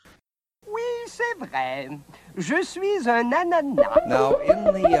C'est vrai. Je suis un ananas. Now, in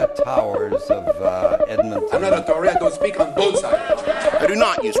the towers of Edmonton... I'm not a Tory. I don't speak on both sides. I do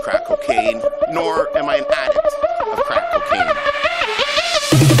not use crack cocaine, nor am I an addict of crack cocaine.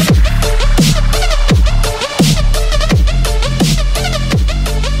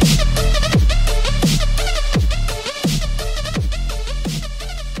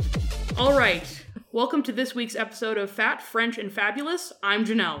 All right. Welcome to this week's episode of Fat, French, and Fabulous. I'm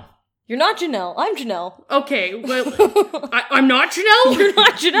Janelle. You're not Janelle. I'm Janelle. Okay, well, I'm not Janelle? You're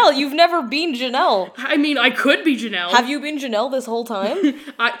not Janelle. You've never been Janelle. I mean, I could be Janelle. Have you been Janelle this whole time?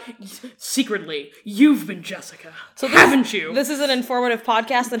 Secretly, you've been Jessica. So haven't you? This is an informative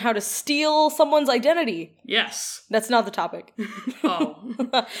podcast on how to steal someone's identity. Yes. That's not the topic. Oh.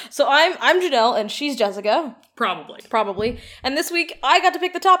 So I'm Janelle, and she's Jessica. Probably. And this week, I got to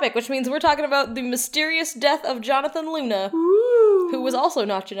pick the topic, which means we're talking about the mysterious death of Jonathan Luna, who was also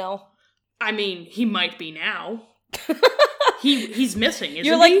not Janelle. I mean, he might be now. He's missing, isn't he?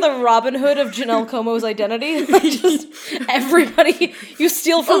 You're like the Robin Hood of Janelle Como's identity. Like just everybody, you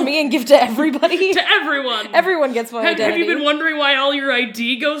steal from me and give to everybody. To everyone. Everyone gets my identity. Have you been wondering why all your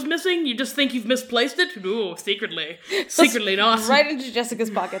ID goes missing? You just think you've misplaced it? Ooh, secretly. Secretly not. Right into Jessica's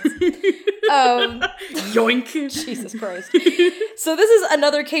pockets. Yoink. Jesus Christ. So this is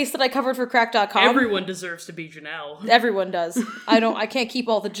another case that I covered for Crack.com. Everyone deserves to be Janelle. Everyone does. I can't keep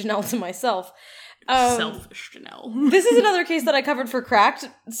all the Janelle to myself. Selfish Janelle. This is another case that I covered for Cracked.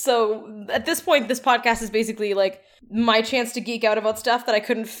 So at this point, this podcast is basically like my chance to geek out about stuff that I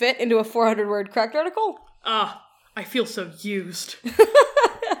couldn't fit into a 400-word Cracked article. I feel so used.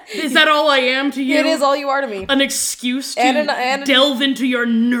 Is that all I am to you? It is all you are to me. An excuse to delve into your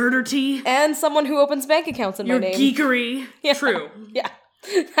nerdity? And someone who opens bank accounts in my name. Your geekery. Yeah. True. Yeah.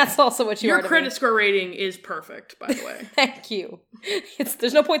 That's also what you are to me. Your credit score rating is perfect, by the way. Thank you.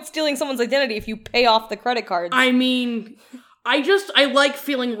 There's no point stealing someone's identity if you pay off the credit cards. I mean, I like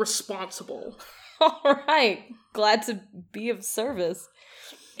feeling responsible. All right. Glad to be of service.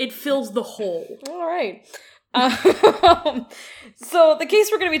 It fills the hole. All right. So the case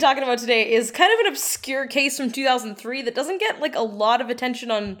we're going to be talking about today is kind of an obscure case from 2003 that doesn't get like a lot of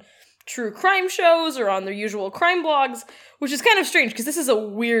attention on true crime shows or on their usual crime blogs, which is kind of strange because this is a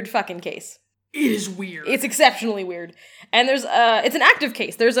weird fucking case. It is weird. It's exceptionally weird. And it's an active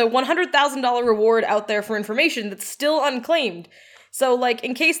case. There's a $100,000 reward out there for information that's still unclaimed. So, like,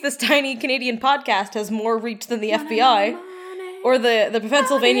 in case this tiny Canadian podcast has more reach than the FBI or the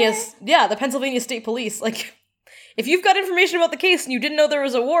Pennsylvania State Police, like, if you've got information about the case and you didn't know there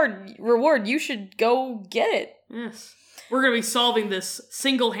was a reward, you should go get it. Yes. We're going to be solving this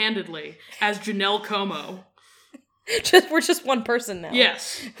single-handedly as Janelle Como. We're just one person now.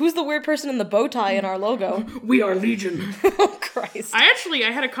 Yes. Who's the weird person in the bow tie in our logo? We are Legion. Oh, Christ. I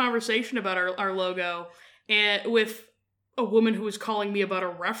had a conversation about our logo with a woman who was calling me about a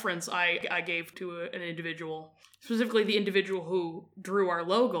reference I gave to an individual. Specifically the individual who drew our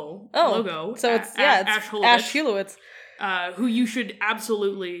logo. So it's Ash Hulowitz. Who you should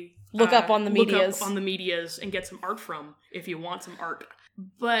absolutely look up on the medias and get some art from if you want some art.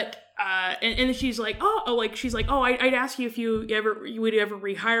 But and she's like, I'd ask you if you would ever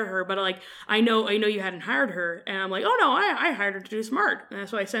rehire her, but like I know you hadn't hired her, and I'm like, oh no, I hired her to do some art, and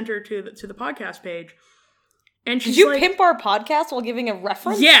so I sent her to the podcast page. And she's Did you like, pimp our podcast while giving a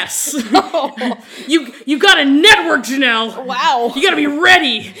reference? Yes. Oh. You got a network, Janelle. Wow. You gotta be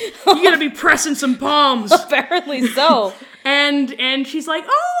ready. You gotta be pressing some palms. Apparently so. And she's like,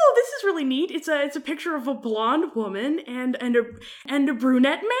 oh, this is really neat. It's a picture of a blonde woman and a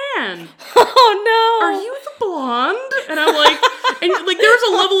brunette man. Oh no. Are you the blonde? And I'm like, and like there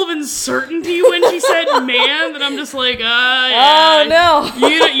was a level of uncertainty when she said man that I'm just like, yeah. Oh no.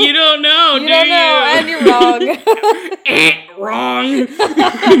 You don't know, you don't know, and you're wrong. Wrong.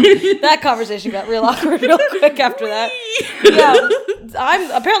 That conversation got real awkward real quick after that. Yeah.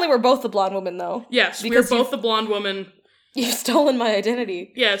 Apparently we're both the blonde woman though. Yes, we're both the blonde woman. You've stolen my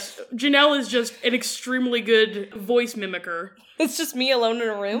identity. Yes, Janelle is just an extremely good voice mimicker. It's just me alone in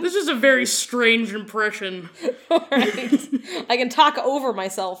a room? This is a very strange impression. Alright. I can talk over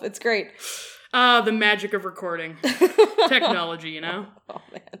myself. It's great. The magic of recording. Technology, you know? Oh,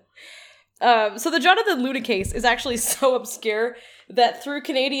 man. So the Jonathan Luna case is actually so obscure that through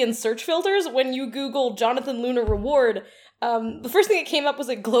Canadian search filters, when you Google Jonathan Luna reward, the first thing that came up was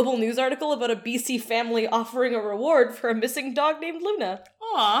a Global News article about a BC family offering a reward for a missing dog named Luna.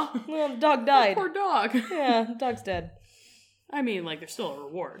 Aw. Well, the dog died. Poor dog. Yeah, the dog's dead. I mean, like, there's still a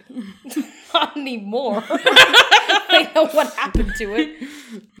reward. Not anymore. I know what happened to it.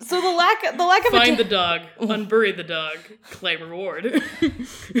 So the lack of Find the dog, unbury the dog, claim reward.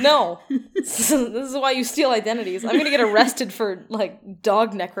 No. This is why you steal identities. I'm gonna get arrested for, like,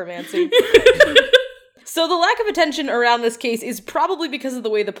 dog necromancy. So the lack of attention around this case is probably because of the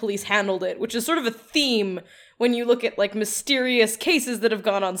way the police handled it, which is sort of a theme when you look at, like, mysterious cases that have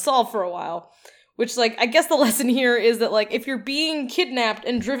gone unsolved for a while. Which, like, I guess the lesson here is that, like, if you're being kidnapped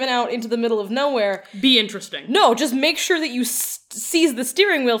and driven out into the middle of nowhere... Be interesting. No, just make sure that you seize the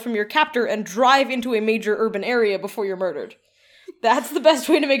steering wheel from your captor and drive into a major urban area before you're murdered. That's the best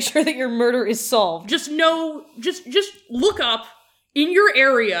way to make sure that your murder is solved. Just look up, in your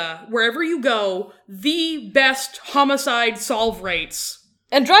area, wherever you go, the best homicide solve rates.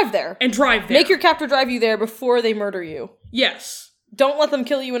 And drive there. Make your captor drive you there before they murder you. Yes. Don't let them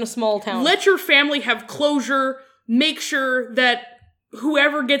kill you in a small town. Let your family have closure. Make sure that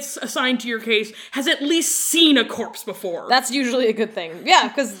whoever gets assigned to your case has at least seen a corpse before. That's usually a good thing. Yeah,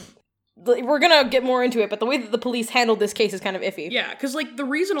 because we're gonna get more into it, but the way that the police handled this case is kind of iffy. Yeah, because, like, the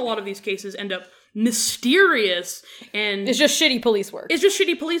reason a lot of these cases end up mysterious and... It's just shitty police work.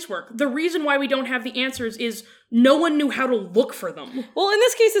 The reason why we don't have the answers is no one knew how to look for them. Well, in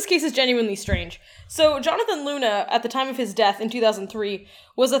this case is genuinely strange. So, Jonathan Luna, at the time of his death in 2003,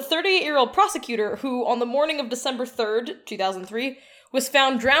 was a 38-year-old prosecutor who, on the morning of December 3rd, 2003, was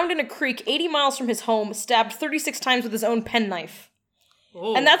found drowned in a creek 80 miles from his home, stabbed 36 times with his own penknife.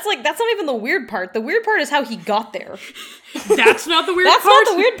 Oh. And that's not even the weird part. The weird part is how he got there. That's not the weird part? That's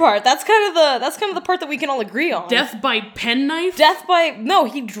not the weird part. That's kind of the part that we can all agree on. Death by penknife? No,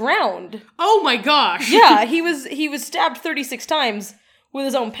 he drowned. Oh my gosh. Yeah, he was stabbed 36 times with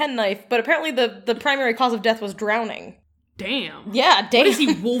his own penknife, but apparently the primary cause of death was drowning. Damn. Yeah, damn. What is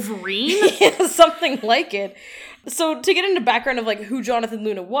he, Wolverine? Yeah, something like it. So, to get into background of, like, who Jonathan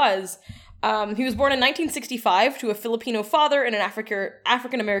Luna was, he was born in 1965 to a Filipino father and an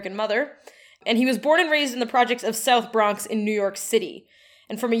African-American mother, and he was born and raised in the projects of South Bronx in New York City.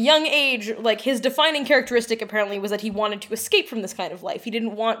 And from a young age, like, his defining characteristic apparently was that he wanted to escape from this kind of life. He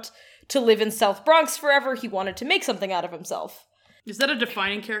didn't want to live in South Bronx forever, he wanted to make something out of himself. Is that a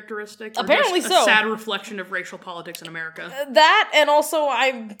defining characteristic? Or Apparently just a sad reflection of racial politics in America? That, and also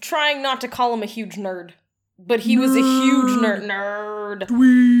I'm trying not to call him a huge nerd. But he was a huge nerd.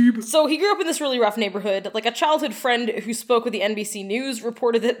 Dweeb. So he grew up in this really rough neighborhood. Like, a childhood friend who spoke with the NBC News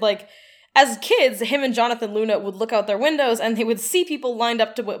reported that, like, as kids, him and Jonathan Luna would look out their windows and they would see people lined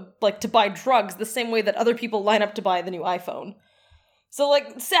up to buy drugs the same way that other people line up to buy the new iPhone. So,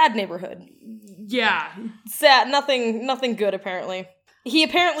 like, sad neighborhood. Yeah. Sad. Nothing good, apparently. He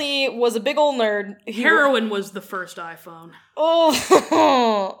apparently was a big old nerd. Heroin was the first iPhone.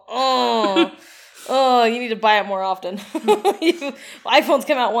 Oh, you need to buy it more often. iPhones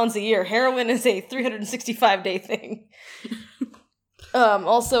come out once a year. Heroin is a 365-day thing.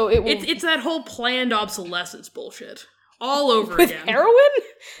 Also, it's that whole planned obsolescence bullshit. All over with again. Heroin?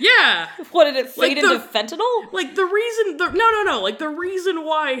 Yeah. What, did it fade into fentanyl? Like, the reason... No. Like, the reason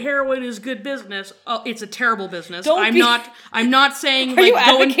why heroin is good business... it's a terrible business. I'm not saying... Are you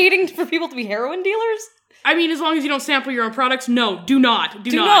advocating for people to be heroin dealers? I mean, as long as you don't sample your own products, no, do not.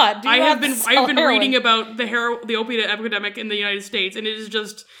 I have been reading about the opiate epidemic in the United States, and it is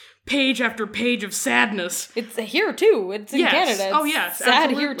just page after page of sadness. It's here too. It's in Canada. It's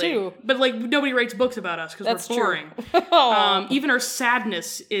sad absolutely. here too. But, like, nobody writes books about us because we're boring. Even our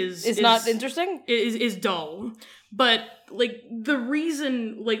sadness is not interesting. Is dull. But, like, the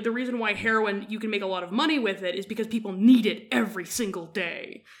reason why heroin, you can make a lot of money with it is because people need it every single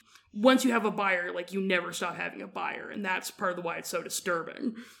day. Once you have a buyer, like, you never stop having a buyer, and that's part of why it's so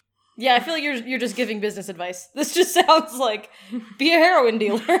disturbing. Yeah, I feel like you're just giving business advice. This just sounds like, be a heroin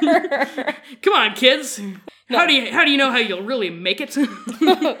dealer. Come on, kids. No. How do you know how you'll really make it?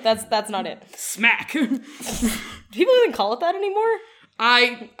 That's not it. Smack. Do people even call it that anymore?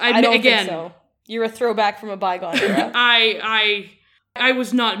 I don't think so. You're a throwback from a bygone era. I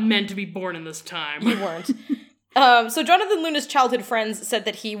was not meant to be born in this time. You weren't. So Jonathan Luna's childhood friends said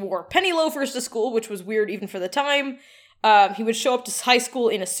that he wore penny loafers to school, which was weird even for the time. He would show up to high school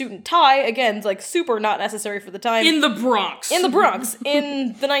in a suit and tie. Again, it's like super not necessary for the time. In the Bronx. In the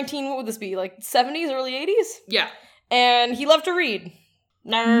 70s, early 80s? Yeah. And he loved to read.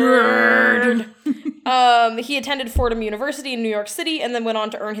 Nerd. He attended Fordham University in New York City and then went on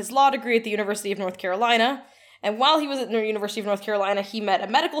to earn his law degree at the University of North Carolina. And while he was at the University of North Carolina, he met a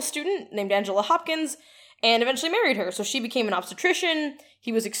medical student named Angela Hopkins and eventually married her. So she became an obstetrician.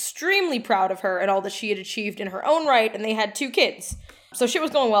 He was extremely proud of her and all that she had achieved in her own right, and they had 2 kids. So shit was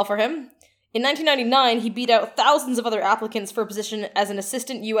going well for him. In 1999, he beat out thousands of other applicants for a position as an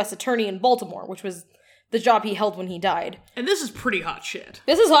assistant U.S. attorney in Baltimore, which was the job he held when he died. And this is pretty hot shit.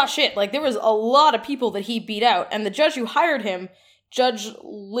 This is hot shit. Like, there was a lot of people that he beat out, and the judge who hired him Judge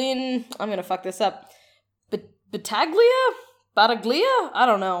Lynn, I'm gonna fuck this up, Battaglia? I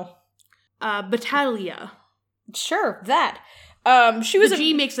don't know. Battaglia. Sure, that. She was The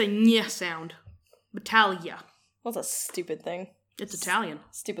G makes a nya sound. Battaglia. What's a stupid thing? It's Italian.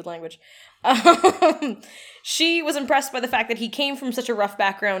 Stupid language. She was impressed by the fact that he came from such a rough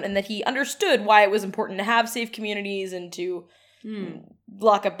background and that he understood why it was important to have safe communities and to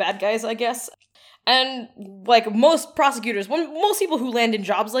lock up bad guys, I guess. And, like, most prosecutors, most people who land in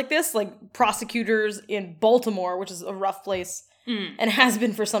jobs like this, like prosecutors in Baltimore, which is a rough place, and has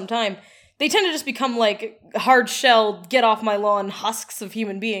been for some time, they tend to just become, like, hard-shelled, get-off-my-lawn husks of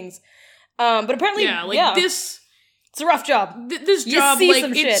human beings. But apparently, this... It's a rough job. This You job, see like,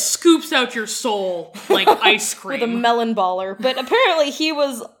 some it shit. scoops out your soul like ice cream. With a melon baller. But apparently he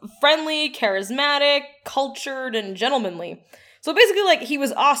was friendly, charismatic, cultured, and gentlemanly. So basically, like, he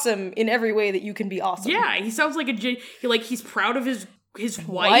was awesome in every way that you can be awesome. Yeah, he sounds like he's proud of his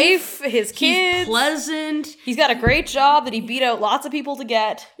wife, his kids. He's pleasant. He's got a great job that he beat out lots of people to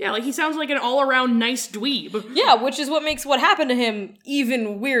get. Yeah, like, he sounds like an all-around nice dweeb. Yeah, which is what makes what happened to him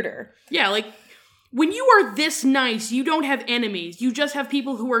even weirder. Yeah, like, when you are this nice, you don't have enemies. You just have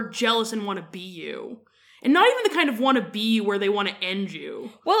people who are jealous and want to be you. And not even the kind of want to be you where they want to end you.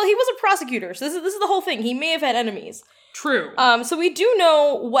 Well, he was a prosecutor, so this is the whole thing. He may have had enemies. True. So we do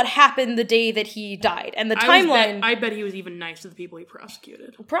know what happened the day that he died, and the timeline. I bet he was even nice to the people he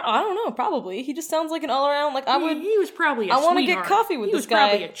prosecuted. I don't know. Probably he just sounds like an all-around. Like I would. He was probably a I want to sweetheart. get coffee with he this was guy.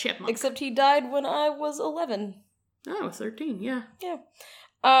 Probably a chipmunk. Except he died when I was 11. Oh, I was 13. Yeah. Yeah.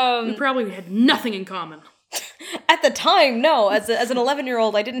 We probably had nothing in common. At the time, no. As an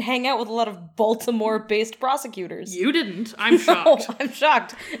 11-year-old, I didn't hang out with a lot of Baltimore-based prosecutors. You didn't. I'm shocked. No, I'm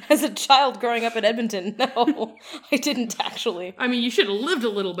shocked. As a child growing up in Edmonton, no, I didn't actually. I mean, you should have lived a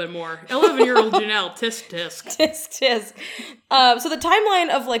little bit more. 11-year-old Janelle, tisk tisk. Tisk tisk. So the timeline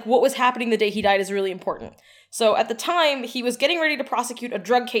of like what was happening the day he died is really important. So at the time, he was getting ready to prosecute a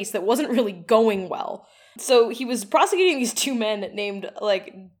drug case that wasn't really going well. So he was prosecuting these two men named,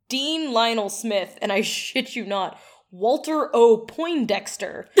 like, Dean Lionel Smith, and I shit you not, Walter O.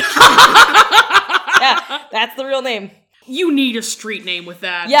 Poindexter. Yeah, that's the real name. You need a street name with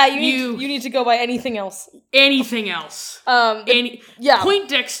that. Yeah, you need to go by anything else. Anything else.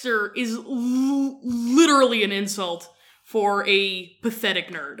 Poindexter is literally an insult for a pathetic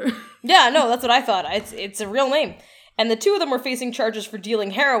nerd. Yeah, no, that's what I thought. It's a real name. And the two of them were facing charges for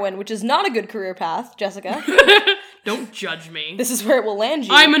dealing heroin, which is not a good career path, Jessica. Don't judge me. This is where it will land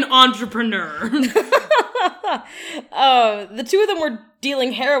you. I'm an entrepreneur. The two of them were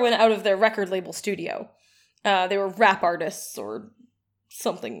dealing heroin out of their record label studio. They were rap artists or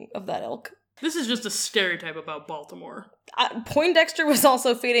something of that ilk. This is just a stereotype about Baltimore. Poindexter was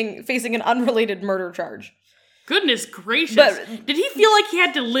also facing an unrelated murder charge. Goodness gracious. But did he feel like he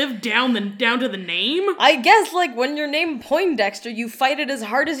had to live down to the name? I guess, like, when you're named Poindexter, you fight it as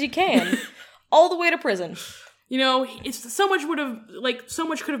hard as you can. All the way to prison. You know, so much could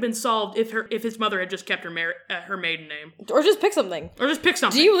have been solved if his mother had just kept her maiden name. Or just pick something. Or just pick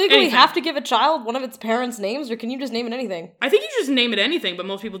something. Do you legally anything. have to give a child one of its parents' names, or can you just name it anything? I think you just name it anything, but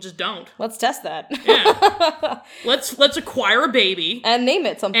most people just don't. Let's test that. Yeah. Let's acquire a baby. And name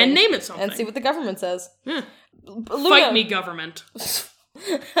it something. And see what the government says. Yeah. Luna. Fight me, government.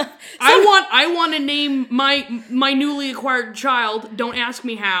 I want to name my newly acquired child, don't ask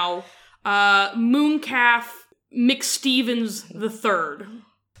me how, Mooncalf McStevens III.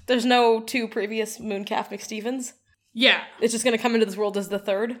 There's no two previous Mooncalf McStevens? Yeah. It's just gonna come into this world as the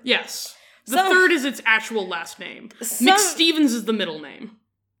third? Yes. The third is its actual last name. McStevens is the middle name.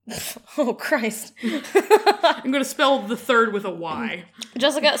 Oh, Christ. I'm gonna spell the third with a Y.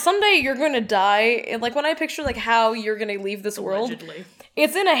 Jessica, someday you're gonna die. And, like, when I picture, like, how you're gonna leave this Allegedly. world,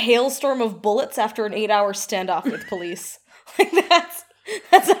 it's in a hailstorm of bullets after an 8-hour standoff with police. Like,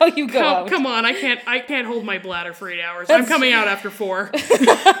 that's how you go out. Come on, I can't hold my bladder for 8 hours. I'm coming out after 4.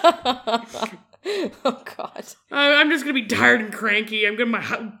 Oh, God. I'm just gonna be tired and cranky. I'm gonna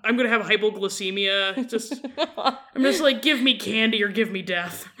have hypoglycemia. I'm just like, give me candy or give me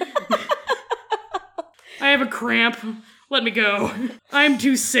death. I have a cramp. Let me go. I'm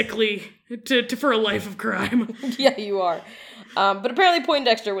too sickly for a life of crime. Yeah, you are. But apparently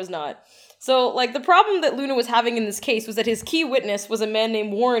Poindexter was not. So, like, the problem that Luna was having in this case was that his key witness was a man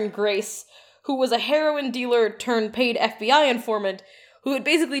named Warren Grace, who was a heroin dealer turned paid FBI informant who had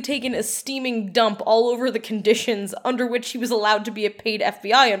basically taken a steaming dump all over the conditions under which he was allowed to be a paid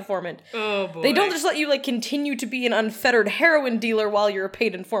FBI informant. Oh, boy. They don't just let you, like, continue to be an unfettered heroin dealer while you're a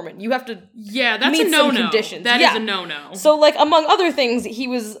paid informant. You have to that's meet a no-no. some conditions. That is a no-no. So, like, among other things,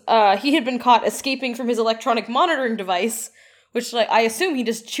 he had been caught escaping from his electronic monitoring device, which, like, I assume he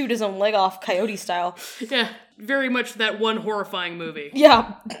just chewed his own leg off coyote style. Yeah, very much that one horrifying movie.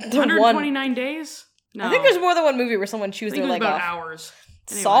 Yeah. 129 days? No. I think there's more than one movie where someone chews I think their it was leg about off. hours.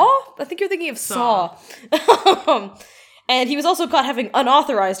 Anyway. Saw? I think you're thinking of Saw. And he was also caught having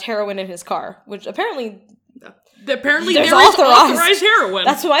unauthorized heroin in his car, which apparently Apparently there's there is authorized heroin.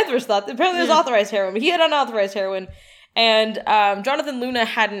 That's what I first thought. Apparently there's authorized heroin, but he had unauthorized heroin. And Jonathan Luna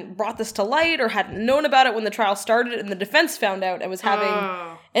hadn't brought this to light or hadn't known about it when the trial started, and the defense found out and was having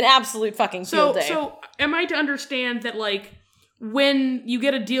an absolute fucking field day. So am I to understand that, like, when you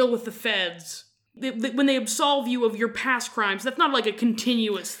get a deal with the feds, when they absolve you of your past crimes, that's not like a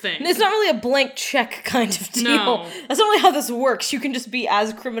continuous thing. It's not really a blank check kind of deal. No. That's not really how this works. You can just be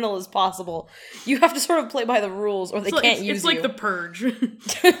as criminal as possible. You have to sort of play by the rules, or they can't use you. It's like The Purge.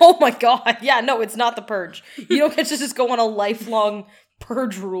 Oh my god. Yeah, no, it's not The Purge. You don't get to just go on a lifelong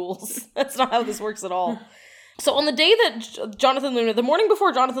purge rules. That's not how this works at all. So on the day that the morning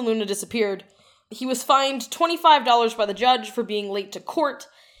before Jonathan Luna disappeared, he was fined $25 by the judge for being late to court.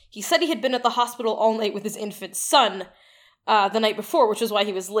 He said he had been at the hospital all night with his infant son the night before, which is why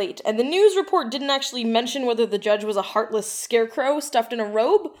he was late. And the news report didn't actually mention whether the judge was a heartless scarecrow stuffed in a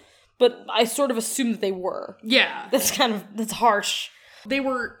robe, but I sort of assumed that they were. Yeah. That's harsh. They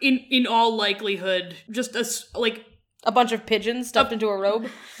were, in all likelihood, just a bunch of pigeons stuffed into a robe.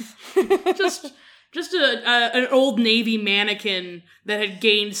 just an old Navy mannequin that had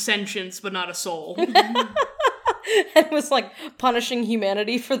gained sentience but not a soul. And was, like, punishing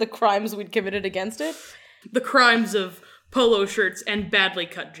humanity for the crimes we'd committed against it. The crimes of polo shirts and badly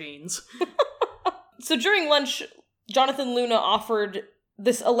cut jeans. So during lunch, Jonathan Luna offered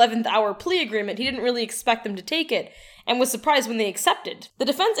this 11th hour plea agreement. He didn't really expect them to take it, and was surprised when they accepted. The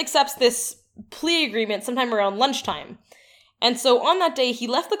defense accepts this plea agreement sometime around lunchtime. And so on that day, he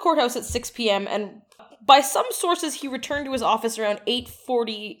left the courthouse at 6 p.m., and by some sources, he returned to his office around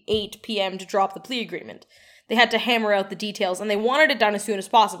 8:48 p.m. to drop the plea agreement. They had to hammer out the details, and they wanted it done as soon as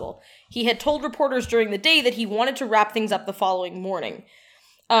possible. He had told reporters during the day that he wanted to wrap things up the following morning.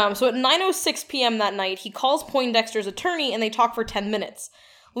 So at 9:06 p.m. that night, he calls Poindexter's attorney, and they talk for 10 minutes.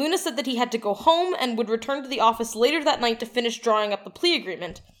 Luna said that he had to go home and would return to the office later that night to finish drawing up the plea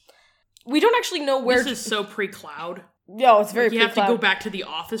agreement. We don't actually know where... This is so pre-cloud. No, it's very You pre-cloud. have to go back to the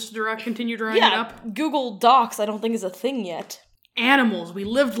office to continue drawing it up? Google Docs I don't think is a thing yet. Animals. We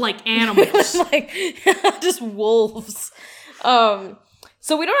lived like animals. Like, just wolves.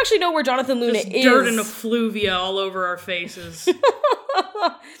 So we don't actually know where Jonathan Luna Just is. dirt and effluvia all over our faces.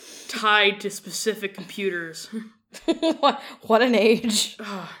 Tied to specific computers. What an age.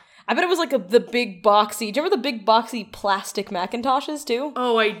 I bet it was like the big boxy... Do you remember the big boxy plastic Macintoshes, too?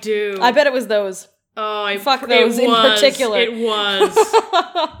 Oh, I do. I bet it was those. Oh, Fuck those in particular. It was.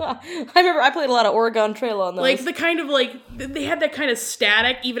 I remember I played a lot of Oregon Trail on those. Like, the kind of, like, they had that kind of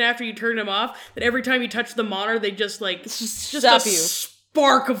static, even after you turned them off, that every time you touched the monitor, they just, like, just Zap a you.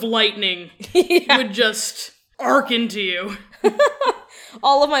 spark of lightning would just arc into you.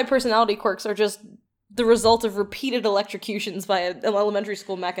 All of my personality quirks are just the result of repeated electrocutions by an elementary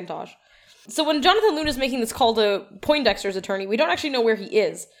school Macintosh. So when Jonathan Luna's making this call to Poindexter's attorney, we don't actually know where he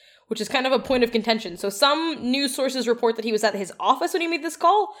is, which is kind of a point of contention. So some news sources report that he was at his office when he made this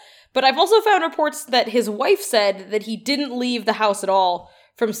call, but I've also found reports that his wife said that he didn't leave the house at all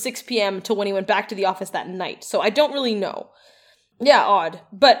from 6 p.m. till when he went back to the office that night. So I don't really know. Yeah, odd.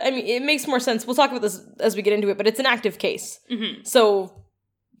 But, I mean, it makes more sense. We'll talk about this as we get into it, but it's an active case. Mm-hmm. So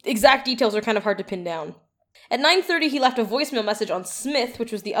exact details are kind of hard to pin down. At 9:30, he left a voicemail message on Smith,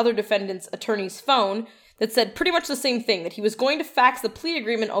 which was the other defendant's attorney's phone, that said pretty much the same thing, that he was going to fax the plea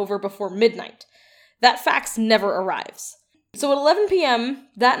agreement over before midnight. That fax never arrives. So at 11 p.m.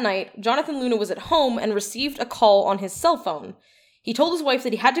 that night, Jonathan Luna was at home and received a call on his cell phone. He told his wife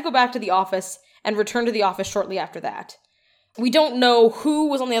that he had to go back to the office and return to the office shortly after that. We don't know who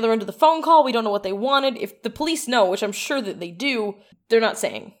was on the other end of the phone call. We don't know what they wanted. If the police know, which I'm sure that they do, they're not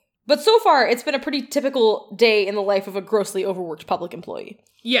saying. But so far, it's been a pretty typical day in the life of a grossly overworked public employee.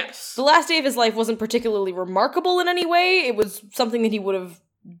 Yes. The last day of his life wasn't particularly remarkable in any way. It was something that he would have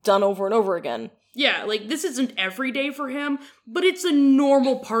done over and over again. Yeah, like, this isn't every day for him, but it's a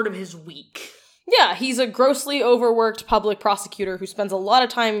normal part of his week. Yeah, he's a grossly overworked public prosecutor who spends a lot of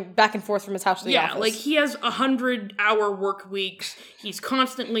time back and forth from his house to the office. Yeah, like, he has 100-hour work weeks, he's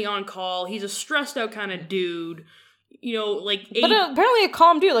constantly on call, he's a stressed-out kind of dude, you know, like... But apparently a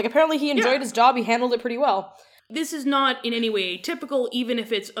calm dude, like, apparently he enjoyed his job, he handled it pretty well. This is not in any way atypical, even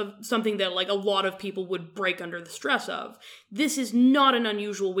if it's something that, like, a lot of people would break under the stress of. This is not an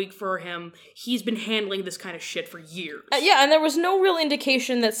unusual week for him. He's been handling this kind of shit for years. Yeah, and there was no real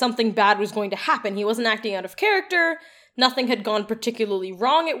indication that something bad was going to happen. He wasn't acting out of character. Nothing had gone particularly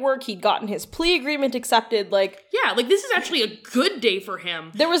wrong at work. He'd gotten his plea agreement accepted. Like, Yeah, like, this is actually a good day for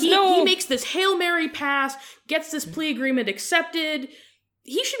him. There was He makes this Hail Mary pass, gets this plea agreement accepted.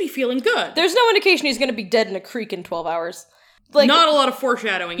 He should be feeling good. there's no indication he's going to be dead in a creek in 12 hours. Like, Not a lot of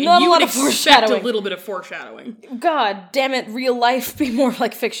foreshadowing. And not a you lot would of expect foreshadowing. a little bit of foreshadowing. God damn it, real life, be more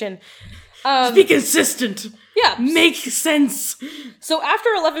like fiction. Be consistent. Yeah. Make sense. So after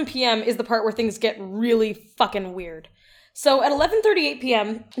 11 p.m. is the part where things get really fucking weird. So at 11:38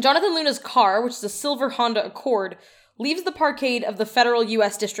 p.m., Jonathan Luna's car, which is a silver Honda Accord, leaves the parkade of the federal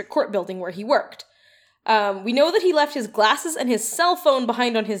U.S. District Court building where he worked. We know that he left his glasses and his cell phone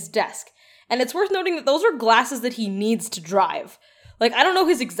behind on his desk. And it's worth noting that those are glasses that he needs to drive. Like, I don't know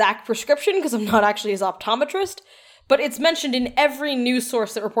his exact prescription because I'm not actually his optometrist, but it's mentioned in every news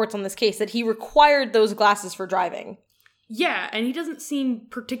source that reports on this case that he required those glasses for driving. Yeah, and he doesn't seem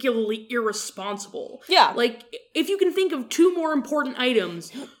particularly irresponsible. Yeah. Like, if you can think of two more important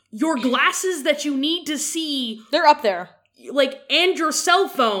items, your glasses that you need to see, They're up there. like, and your cell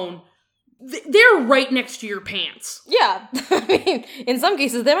phone, they're right next to your pants. Yeah. I mean, in some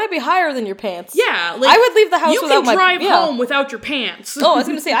cases, they might be higher than your pants. Yeah, like, I would leave the house you without can drive yeah. home without your pants. Oh, I was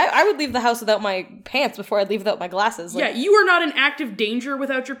going to say, I would leave the house without my pants before I'd leave without my glasses. Like, Yeah, you are not in active danger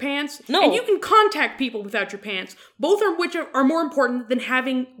without your pants. No. And you can contact people without your pants, both of which are more important than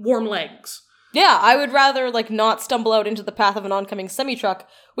having warm legs. yeah, I would rather, like, not stumble out into the path of an oncoming semi-truck,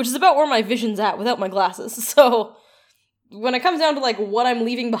 which is about where my vision's at without my glasses. So, when it comes down to, like, what I'm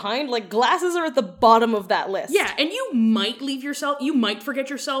leaving behind, like, glasses are at the bottom of that list. Yeah, and you might forget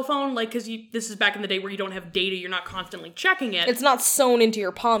your cell phone, like, because this is back in the day where you don't have data, you're not constantly checking it. It's not sewn into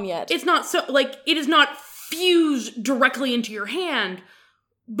your palm yet. It's not so, like, it is not fused directly into your hand,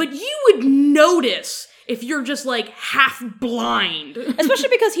 but you would notice if you're just, like, half blind. Especially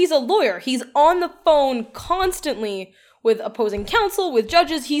because he's a lawyer. He's on the phone constantly with opposing counsel, with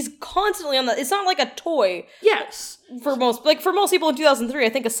judges. He's constantly on that. It's not like a toy. Yes. For most people in 2003, I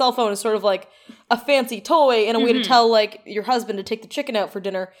think a cell phone is sort of like a fancy toy and a way to tell, like, your husband to take the chicken out for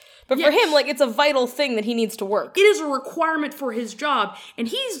dinner. But for Yes. him, like, it's a vital thing that he needs to work. It is a requirement for his job, and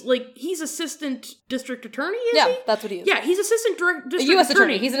he's assistant district attorney, is Yeah, he? that's what he is. Yeah, he's assistant district A U.S.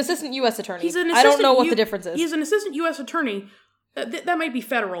 attorney. He's an assistant U.S. attorney. He's an I don't know what assistant the difference is. He's an assistant U.S. attorney. That might be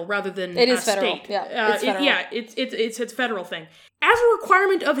federal rather than It is federal. state. Yeah, it's federal. It's federal thing. As a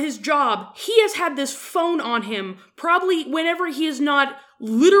requirement of his job, he has had this phone on him probably whenever he is not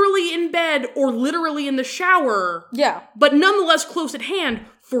literally in bed or literally in the shower, Yeah. but nonetheless close at hand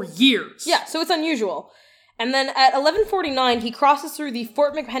for years. Yeah, so it's unusual. And then at 11:49, he crosses through the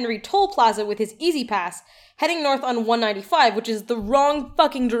Fort McHenry toll plaza with his Easy Pass, heading north on 195, which is the wrong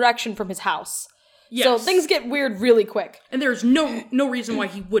fucking direction from his house. Yes. So things get weird really quick. And there's no reason why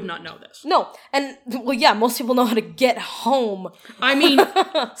he would not know this. No, and, well, yeah, most people know how to get home. I mean,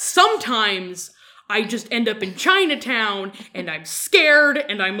 sometimes I just end up in Chinatown, and I'm scared,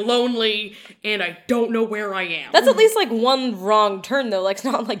 and I'm lonely, and I don't know where I am. That's at least, like, one wrong turn, though. Like, it's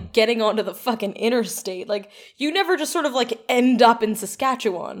not like getting onto the fucking interstate. Like, you never just sort of, like, end up in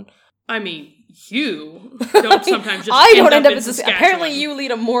Saskatchewan. I mean, you don't sometimes just I don't end up in Saskatchewan. Apparently you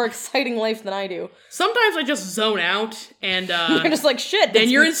lead a more exciting life than I do. Sometimes I just zone out, and You're just like, shit. then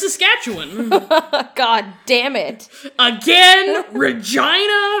you're in Saskatchewan. God damn it. Again?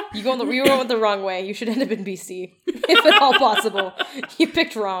 Regina? You went the wrong way. You should end up in BC. If at all possible. You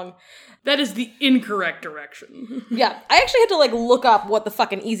picked wrong. That is the incorrect direction. Yeah, I actually had to, like, look up what the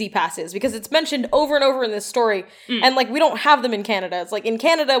fucking Easy Pass is, because it's mentioned over and over in this story, and, like, we don't have them in Canada. It's like, in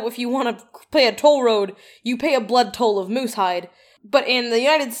Canada, if you want to pay a toll road, you pay a blood toll of moose hide. But in the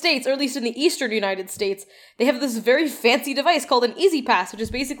United States, or at least in the eastern United States, they have this very fancy device called an Easy Pass, which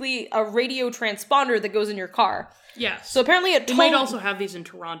is basically a radio transponder that goes in your car. Yes. So apparently it we might also have these in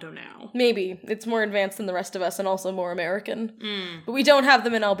Toronto now. Maybe. It's more advanced than the rest of us and also more American. But we don't have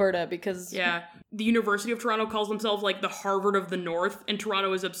them in Alberta because... Yeah. The University of Toronto calls themselves, like, the Harvard of the North, and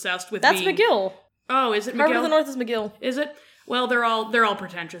Toronto is obsessed with That's being... McGill. Oh, is it McGill? Harvard of the North is McGill. Is it? Well, they're all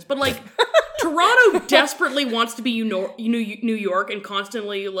pretentious. But, like, Toronto desperately wants to be New York and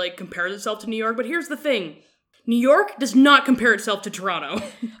constantly, like, compares itself to New York. But here's the thing. New York does not compare itself to Toronto.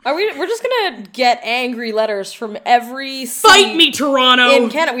 We're just gonna get angry letters from every Fight me, Toronto! in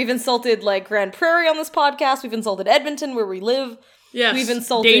Canada. We've insulted, like, Grand Prairie on this podcast. We've insulted Edmonton, where we live. Yes, We've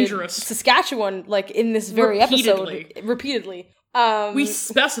insulted dangerous. Saskatchewan, like, in this very episode. Repeatedly. We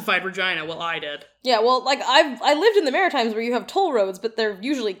specified Regina. Well, I did. Yeah, well, like, I lived in the Maritimes where you have toll roads, but they're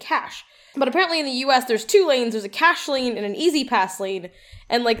usually cash. But apparently in the US, there's two lanes. There's a cash lane and an Easy Pass lane.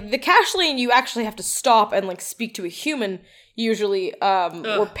 And, like, the cash lane, you actually have to stop and, like, speak to a human, usually,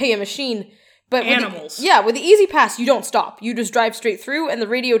 or pay a machine. But Animals. with the Easy Pass, you don't stop. You just drive straight through, and the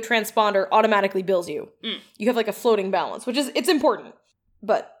radio transponder automatically bills you. You have like a floating balance, it's important.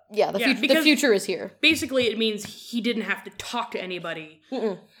 But yeah, the future is here. Basically, it means he didn't have to talk to anybody,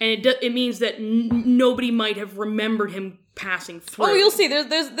 and it means that nobody might have remembered him passing through. Oh, you'll see.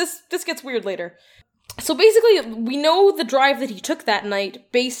 There's this gets weird later. So basically, we know the drive that he took that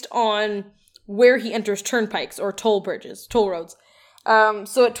night based on where he enters turnpikes or toll roads.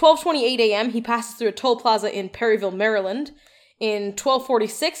 So at 12:28 a.m., he passes through a toll plaza in Perryville, Maryland. In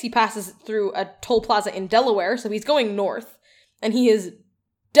 12:46, he passes through a toll plaza in Delaware, so he's going north. And he is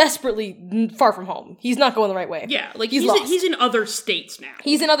desperately far from home. He's not going the right way. Yeah, like he's lost. He's in other states now.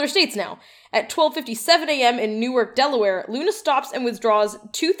 He's in other states now. At 12:57 a.m. in Newark, Delaware, Luna stops and withdraws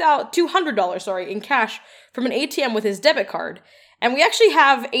 $200 in cash from an ATM with his debit card. And we actually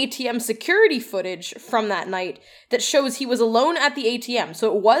have ATM security footage from that night that shows he was alone at the ATM.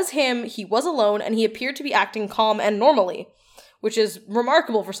 So it was him, he was alone, and he appeared to be acting calm and normally, which is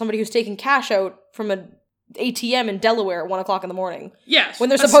remarkable for somebody who's taking cash out from an ATM in Delaware at 1 o'clock in the morning. Yes. When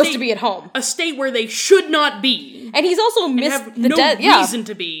they're supposed to be at home. A state where they should not be. And he's also missed have no reason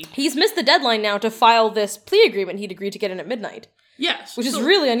to be. He's missed the deadline now to file this plea agreement he'd agreed to get in at midnight. Yes. Which is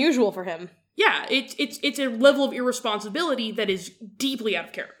really unusual for him. Yeah, it's a level of irresponsibility that is deeply out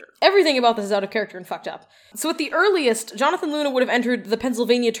of character. Everything about this is out of character and fucked up. So at the earliest, Jonathan Luna would have entered the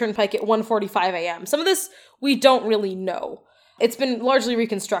Pennsylvania Turnpike at 1:45 a.m. Some of this we don't really know. It's been largely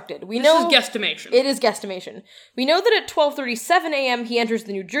reconstructed. This is guesstimation. It is guesstimation. We know that at 12:37 a.m. he enters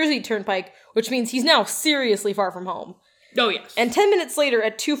the New Jersey Turnpike, which means he's now seriously far from home. Oh, yes. And 10 minutes later,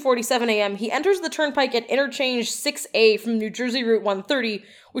 at 2:47 a.m., he enters the turnpike at interchange 6A from New Jersey Route 130,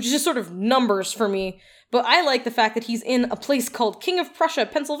 which is just sort of numbers for me. But I like the fact that he's in a place called King of Prussia,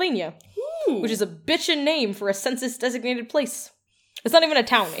 Pennsylvania, which is a bitchin' name for a census-designated place. It's not even a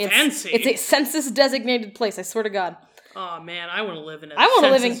town. Fancy. It's a census-designated place, I swear to God. Oh, man, I want to live in a I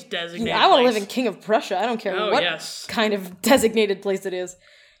census-designated place. want to live in King of Prussia. I don't care what kind of designated place it is.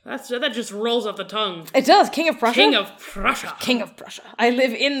 That just rolls off the tongue. It does. King of Prussia? King of Prussia. King of Prussia. I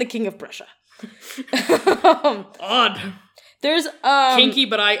live in the King of Prussia. Odd. There's, kinky,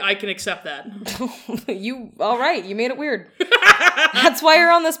 but I can accept that. All right, you made it weird. That's why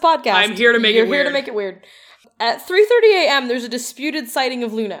you're on this podcast. I'm here to make it weird. You're here to make it weird. At 3:30 a.m., there's a disputed sighting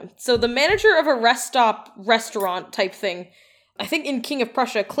of Luna. So the manager of a rest stop restaurant type thing, I think in King of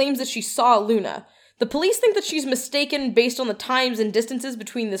Prussia, claims that she saw Luna. The police think that she's mistaken based on the times and distances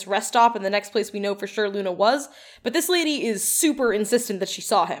between this rest stop and the next place we know for sure Luna was, but this lady is super insistent that she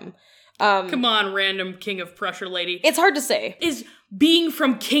saw him. Come on, random King of Prussia lady. It's hard to say. Is being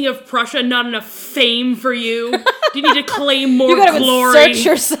from King of Prussia not enough fame for you? Do you need to claim more glory? You gotta search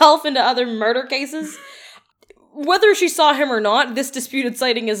yourself into other murder cases? Whether she saw him or not, this disputed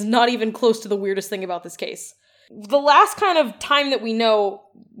sighting is not even close to the weirdest thing about this case. The last kind of time that we know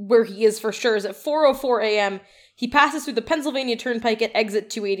where he is for sure is at 4:04 a.m. He passes through the Pennsylvania Turnpike at exit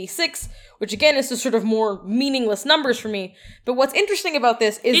 286, which again is just sort of more meaningless numbers for me. But what's interesting about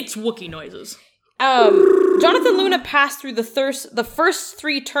this is... It's Wookiee noises. Jonathan Luna passed through the first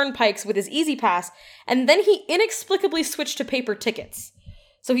 3 turnpikes with his Easy Pass, and then he inexplicably switched to paper tickets.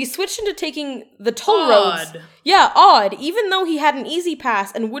 So he switched into taking the toll roads. Yeah, odd. Even though he had an Easy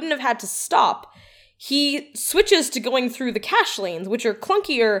Pass and wouldn't have had to stop, he switches to going through the cash lanes, which are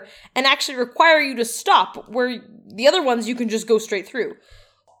clunkier and actually require you to stop, where the other ones you can just go straight through.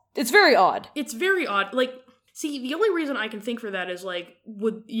 It's very odd. It's very odd. Like, see, the only reason I can think for that is, like,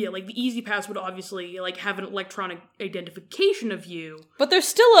 the Easy Pass would obviously, like, have an electronic identification of you. But there's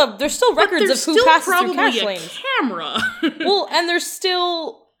still records of who passes through cash lanes. Camera. Well, and there's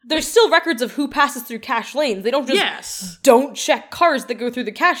still records of who passes through cash lanes. They don't just don't check cars that go through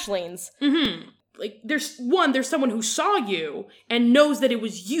the cash lanes. Mm-hmm. Like, there's someone who saw you and knows that it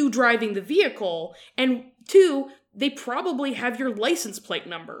was you driving the vehicle, and 2, they probably have your license plate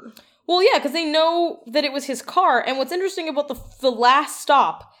number. Well, yeah, because they know that it was his car, and what's interesting about the last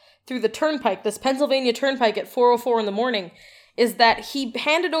stop through the turnpike, this Pennsylvania Turnpike at 4:04 in the morning, is that he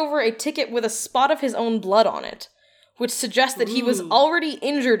handed over a ticket with a spot of his own blood on it, which suggests that he was already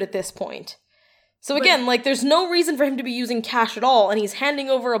injured at this point. So again, there's no reason for him to be using cash at all, and he's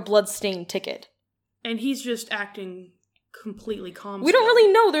handing over a blood-stained ticket. And he's just acting completely calm. We don't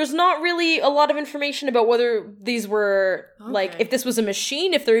really know. There's not really a lot of information about whether these were, if this was a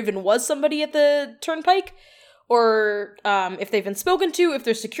machine, if there even was somebody at the turnpike, or if they've been spoken to, if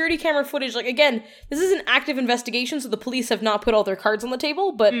there's security camera footage. Like, again, this is an active investigation, so the police have not put all their cards on the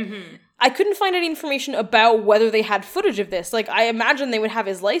table, but I couldn't find any information about whether they had footage of this. Like, I imagine they would have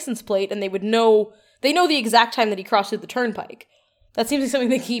his license plate, and they know the exact time that he crossed through the turnpike. That seems like something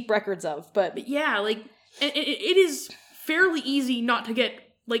they keep records of, but... Yeah, like, it is fairly easy not to get,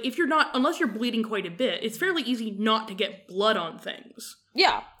 like, if you're not, unless you're bleeding quite a bit, it's fairly easy not to get blood on things.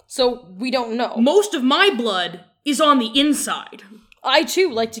 Yeah, so we don't know. Most of my blood is on the inside. I,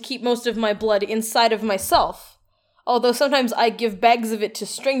 too, like to keep most of my blood inside of myself. Although sometimes I give bags of it to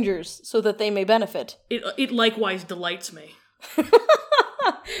strangers so that they may benefit. It likewise delights me.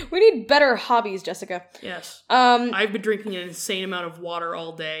 We need better hobbies, Jessica. Yes. I've been drinking an insane amount of water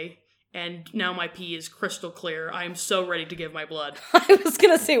all day, and now my pee is crystal clear. I am so ready to give my blood. I was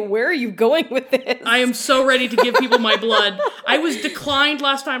gonna say, where are you going with this? I am so ready to give people my blood. I was declined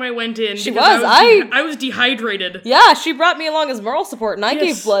last time I went in. She because was. I was dehydrated. Yeah, she brought me along as moral support, and I Yes.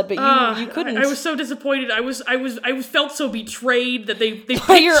 gave blood, but you couldn't. I was so disappointed. I felt so betrayed that they picked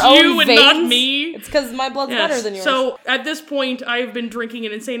By your own you and not veins? me. It's because my blood's Yes. better than yours. So at this point, I've been drinking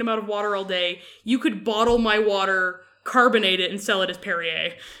an insane amount of water all day. You could bottle my water, carbonate it, and sell it as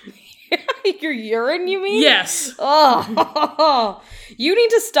Perrier. Your urine, you mean? Yes. Oh, you need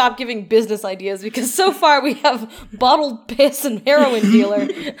to stop giving business ideas because so far we have bottled piss and heroin dealer.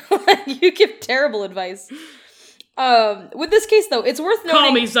 You give terrible advice. With this case, though, it's worth noting...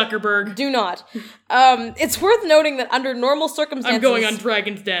 Call me Zuckerberg. Do not. It's worth noting that under normal circumstances... I'm going on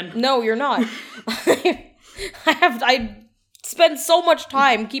Dragon's Den. No, you're not. I spend so much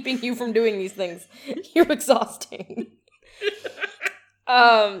time keeping you from doing these things. You're exhausting.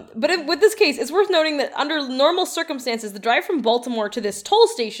 With this case, it's worth noting that under normal circumstances, the drive from Baltimore to this toll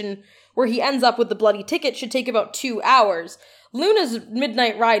station, where he ends up with the bloody ticket, should take about 2 hours. Luna's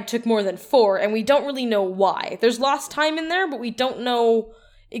midnight ride took more than 4, and we don't really know why. There's lost time in there, but we don't know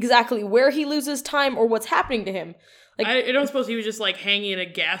exactly where he loses time or what's happening to him. Like, I don't suppose he was just, like, hanging at a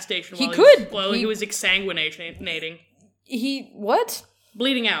gas station He while could. he was exsanguinating. What?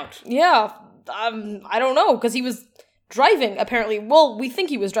 Bleeding out. Yeah, I don't know, because he was driving, apparently. Well, we think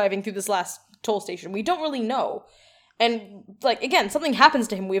he was driving through this last toll station. We don't really know. And, like, again, something happens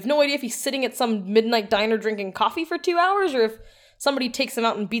to him. We have no idea if he's sitting at some midnight diner drinking coffee for 2 hours, or if somebody takes him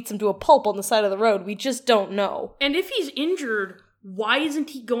out and beats him to a pulp on the side of the road. We just don't know. And if he's injured, why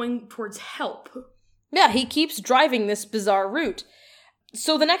isn't he going towards help? Yeah, he keeps driving this bizarre route.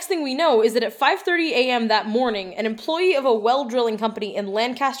 So the next thing we know is that at 5:30 a.m. that morning, an employee of a well drilling company in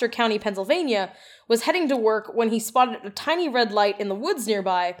Lancaster County, Pennsylvania, was heading to work when he spotted a tiny red light in the woods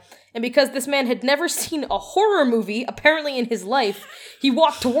nearby, and because this man had never seen a horror movie, apparently in his life, he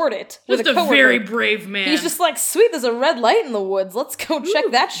walked toward it with Just a a coworker. very brave man. He's just like, sweet, there's a red light in the woods, let's go check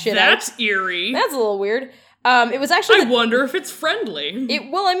that shit out. That's eerie. That's a little weird. It was actually... I wonder if it's friendly.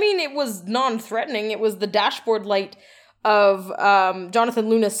 It was non-threatening. It was the dashboard light of Jonathan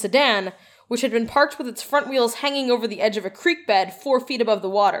Luna's sedan, which had been parked with its front wheels hanging over the edge of a creek bed 4 feet above the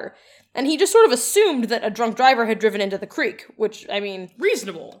water. And he just sort of assumed that a drunk driver had driven into the creek, which, I mean...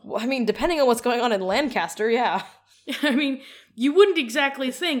 Reasonable. I mean, depending on what's going on in Lancaster, yeah. I mean, you wouldn't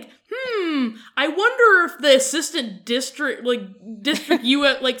exactly think, I wonder if the assistant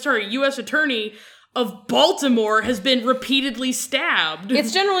U.S. attorney of Baltimore has been repeatedly stabbed.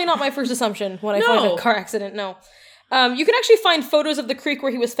 It's generally not my first assumption when I find a car accident, no. You can actually find photos of the creek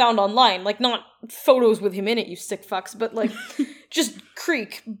where he was found online. Like, not photos with him in it, you sick fucks, but, like, just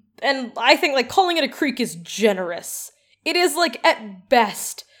creek. And I think, like, calling it a creek is generous. It is, like, at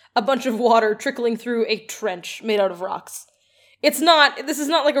best, a bunch of water trickling through a trench made out of rocks. This is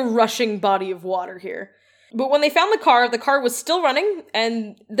not like a rushing body of water here. But when they found the car was still running,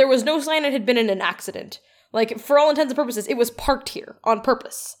 and there was no sign it had been in an accident. Like, for all intents and purposes, it was parked here on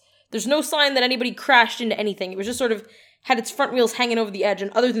purpose. There's no sign that anybody crashed into anything. It was just sort of had its front wheels hanging over the edge, and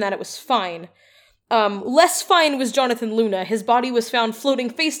other than that, it was fine. Less fine was Jonathan Luna. His body was found floating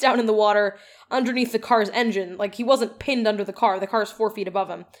face down in the water underneath the car's engine. Like, he wasn't pinned under the car. The car's 4 feet above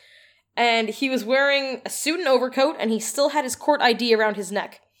him. And he was wearing a suit and overcoat, and he still had his court ID around his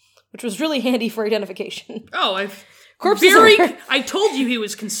neck, which was really handy for identification. Oh, Corpses I told you he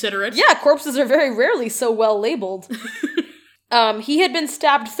was considerate. Yeah, corpses are very rarely so well labeled. He had been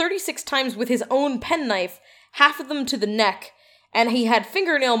stabbed 36 times with his own penknife, half of them to the neck, and he had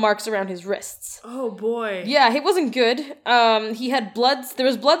fingernail marks around his wrists. Oh, boy. Yeah, it wasn't good. He had there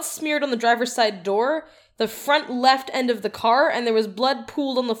was blood smeared on the driver's side door, the front left end of the car, and there was blood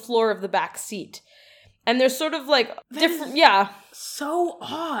pooled on the floor of the back seat. And there's sort of, like, different, yeah. So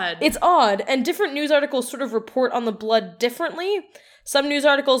odd. It's odd, and different news articles sort of report on the blood differently. Some news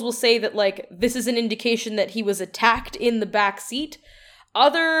articles will say that, like, this is an indication that he was attacked in the back seat.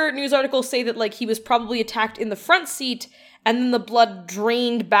 Other news articles say that, like, he was probably attacked in the front seat, and then the blood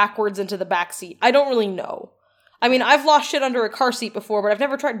drained backwards into the back seat. I don't really know. I mean, I've lost shit under a car seat before, but I've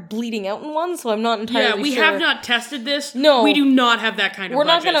never tried bleeding out in one, so I'm not entirely sure. Yeah, we have not tested this. No. We do not have that kind of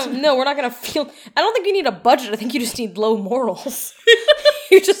budget. We're not gonna feel... I don't think you need a budget. I think you just need low morals.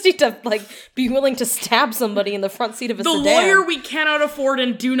 You just need to, like, be willing to stab somebody in the front seat of a sedan. The lawyer we cannot afford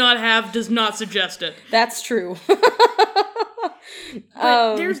and do not have does not suggest it. That's true. But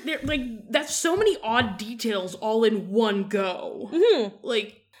that's so many odd details all in one go. Mm-hmm.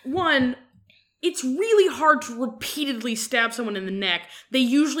 Like, one, it's really hard to repeatedly stab someone in the neck. They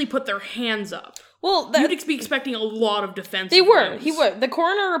usually put their hands up. Well, you'd be expecting a lot of defense. They were. The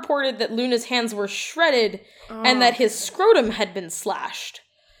coroner reported that Luna's hands were shredded and that his scrotum had been slashed.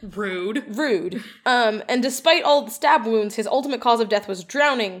 Rude. And despite all the stab wounds, his ultimate cause of death was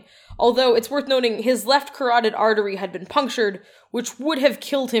drowning, although it's worth noting his left carotid artery had been punctured, which would have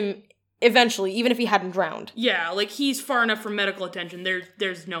killed him eventually, even if he hadn't drowned. Yeah, like, he's far enough for medical attention.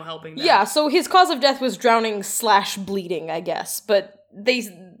 There's no helping that. Yeah, so his cause of death was drowning / bleeding, I guess, but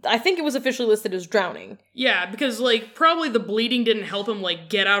I think it was officially listed as drowning. Yeah, because, like, probably the bleeding didn't help him, like,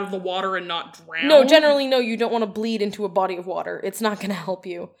 get out of the water and not drown. No, generally, no, you don't want to bleed into a body of water. It's not going to help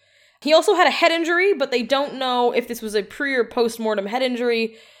you. He also had a head injury, but they don't know if this was a pre- or post-mortem head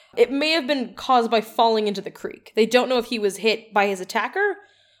injury. It may have been caused by falling into the creek. They don't know if he was hit by his attacker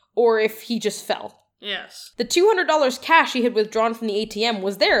or if he just fell. Yes. The $200 cash he had withdrawn from the ATM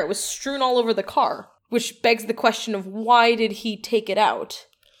was there. It was strewn all over the car, which begs the question of why did he take it out?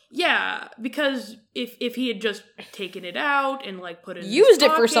 Yeah, because if he had just taken it out and, like, put it in used his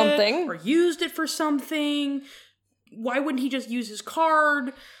it for pocket, something. Or used it for something, why wouldn't he just use his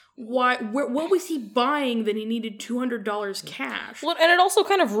card? What was he buying that he needed $200 cash? Well, and it also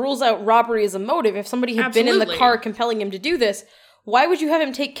kind of rules out robbery as a motive. If somebody had been in the car compelling him to do this, why would you have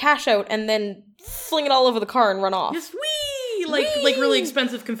him take cash out and then fling it all over the car and run off? Just like really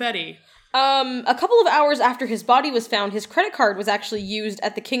expensive confetti. A couple of hours after his body was found, his credit card was actually used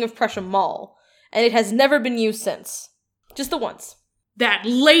at the King of Prussia Mall, and it has never been used since. Just the once. That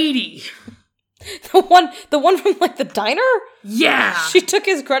lady! The one from, like, the diner? Yeah! She took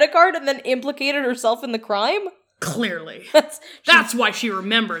his credit card and then implicated herself in the crime? Clearly. That's why she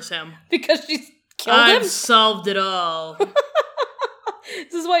remembers him. Because she's killed him? I've solved it all.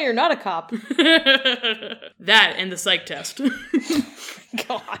 This is why you're not a cop. That and the psych test.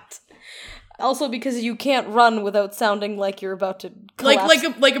 God. Also because you can't run without sounding like you're about to collapse.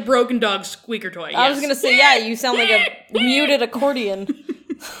 Like a broken dog squeaker toy. Yes. I was gonna say, yeah, you sound like a muted accordion.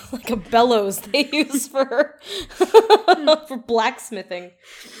 Like a bellows they use for blacksmithing.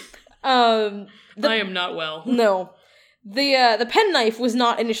 I am not well. No. The penknife was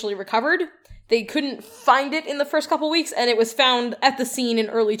not initially recovered. They couldn't find it in the first couple weeks, and it was found at the scene in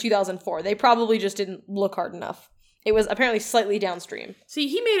early 2004. They probably just didn't look hard enough. It was apparently slightly downstream. See,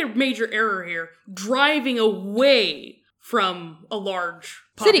 he made a major error here, driving away from a large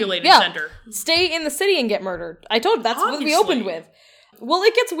populated center. Stay in the city and get murdered. I told you, that's what we opened with. Well,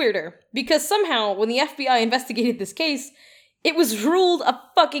 it gets weirder, because somehow, when the FBI investigated this case, it was ruled a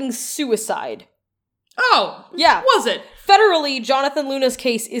fucking suicide. Oh! Yeah. Was it? Federally, Jonathan Luna's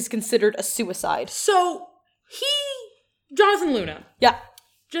case is considered a suicide. So, Jonathan Luna. Yeah.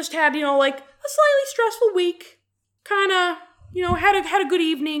 Just had, like, a slightly stressful week. Kinda, had a good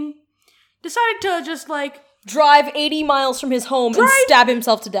evening. Decided to just, like... drive 80 miles from his home and stab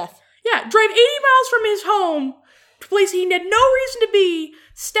himself to death. Yeah, drive 80 miles from his home to a place he had no reason to be,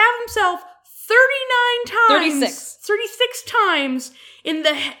 stab himself 39 times. 36 times in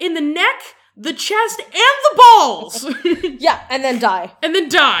the neck, the chest, and the balls. Yeah, and then die. And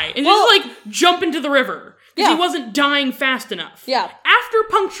just, like, jump into the river. Because he wasn't dying fast enough. Yeah. After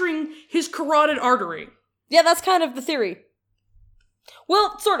puncturing his carotid artery. Yeah, that's kind of the theory.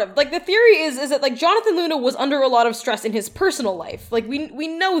 Well, sort of. Like, the theory is that, like, Jonathan Luna was under a lot of stress in his personal life. Like, we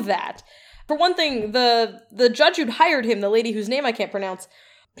know that. For one thing, the judge who'd hired him, the lady whose name I can't pronounce,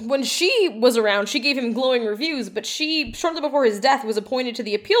 when she was around, she gave him glowing reviews, but she, shortly before his death, was appointed to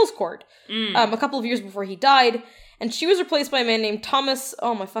the appeals court, a couple of years before he died, and she was replaced by a man named Thomas,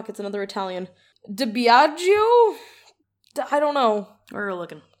 it's another Italian, Di Biagio? I don't know. Where are we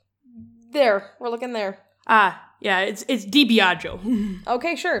looking? There. We're looking there. Yeah, it's Di Biagio.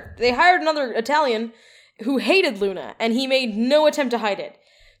 Okay, sure. They hired another Italian who hated Luna, and he made no attempt to hide it.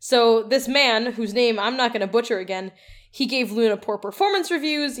 So this man, whose name I'm not going to butcher again, he gave Luna poor performance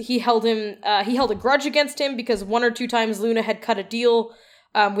reviews. He held a grudge against him because 1 or 2 times Luna had cut a deal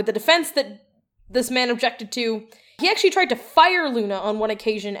with the defense that this man objected to. He actually tried to fire Luna on one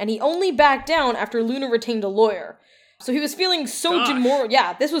occasion, and he only backed down after Luna retained a lawyer. So he was feeling so demoralized.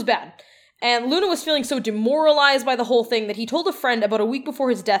 Yeah, this was bad. And Luna was feeling so demoralized by the whole thing that he told a friend about a week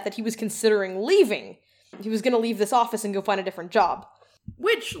before his death that he was considering leaving. He was going to leave this office and go find a different job.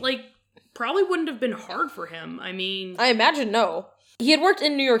 Which, like, probably wouldn't have been hard for him. I mean... I imagine no. He had worked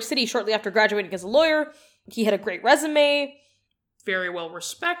in New York City shortly after graduating as a lawyer. He had a great resume. Very well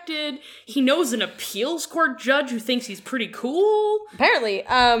respected. He knows an appeals court judge who thinks he's pretty cool. Apparently.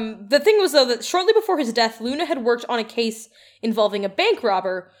 The thing was, though, that shortly before his death, Luna had worked on a case involving a bank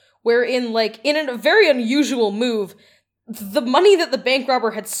robber, wherein, like, in a very unusual move, the money that the bank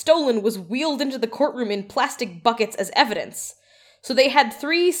robber had stolen was wheeled into the courtroom in plastic buckets as evidence. So they had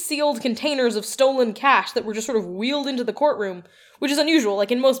 3 sealed containers of stolen cash that were just sort of wheeled into the courtroom, which is unusual.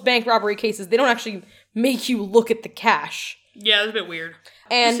 Like, in most bank robbery cases, they don't actually make you look at the cash. Yeah, that's a bit weird.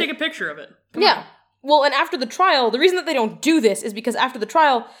 And just take a picture of it. Come yeah. on. Well, and after the trial, the reason that they don't do this is because after the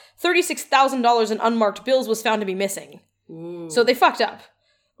trial, $36,000 in unmarked bills was found to be missing. Ooh. So they fucked up.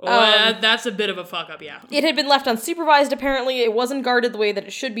 Well, that's a bit of a fuck up, yeah. It had been left unsupervised, apparently. It wasn't guarded the way that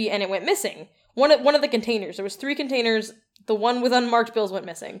it should be, and it went missing. One of the containers. There was 3 containers. The one with unmarked bills went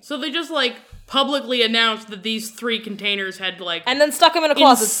missing. So they just, like, publicly announced that these 3 containers had, like... And then stuck them in a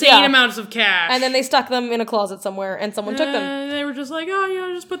closet. Insane amounts of cash. And then they stuck them in a closet somewhere, and someone took them. They were just like, oh,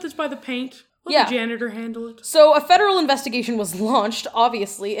 yeah, just put this by the paint. Let Yeah. the janitor handle it. So a federal investigation was launched,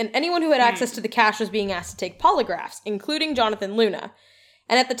 obviously, and anyone who had access to the cash was being asked to take polygraphs, including Jonathan Luna.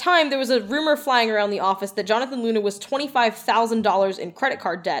 And at the time, there was a rumor flying around the office that Jonathan Luna was $25,000 in credit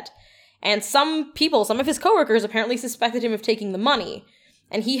card debt. And some of his coworkers apparently suspected him of taking the money.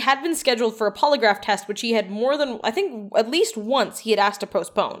 And he had been scheduled for a polygraph test, which he had at least once he had asked to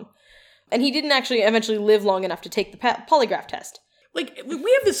postpone. And he didn't actually eventually live long enough to take the polygraph test. Like, we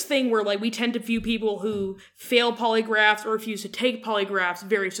have this thing where, like, we tend to view people who fail polygraphs or refuse to take polygraphs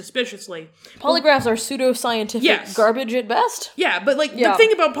very suspiciously. Polygraphs are pseudoscientific garbage at best. Yeah, but, like, the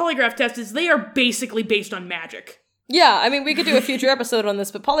thing about polygraph tests is they are basically based on magic. Yeah, I mean, we could do a future episode on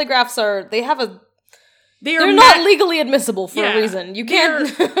this, but polygraphs they're They're not legally admissible for a reason. You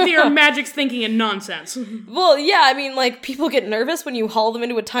can't... They are magic's thinking and nonsense. Well, yeah, I mean, like, people get nervous when you haul them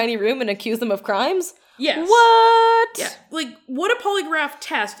into a tiny room and accuse them of crimes. Yes. What? Yeah. Like, what a polygraph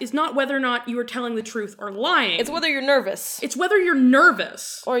test is not whether or not you are telling the truth or lying. It's whether you're nervous. It's whether you're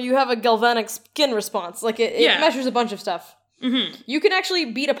nervous. Or you have a galvanic skin response. Like, it measures a bunch of stuff. Mm-hmm. You can actually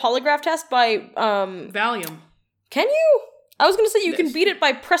beat a polygraph test by, Valium. Can you? I was gonna say you can beat it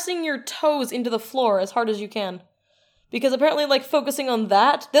by pressing your toes into the floor as hard as you can. Because apparently, like, focusing on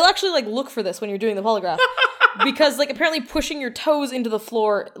that, they'll actually, like, look for this when you're doing the polygraph. Because, like, apparently pushing your toes into the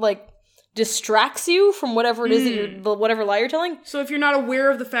floor, like, distracts you from whatever it is that whatever lie you're telling. So if you're not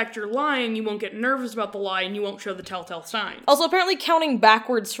aware of the fact you're lying, you won't get nervous about the lie and you won't show the telltale signs. Also, apparently counting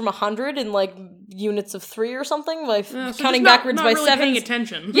backwards from 100 in, like, units of 3 or something, like, so counting backwards not by really 7. paying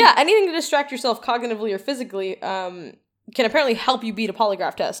attention. Yeah, anything to distract yourself cognitively or physically can apparently help you beat a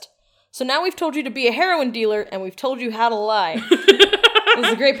polygraph test. So now we've told you to be a heroin dealer, and we've told you how to lie. This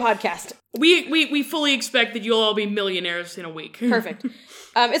is a great podcast. We fully expect that you'll all be millionaires in a week. Perfect.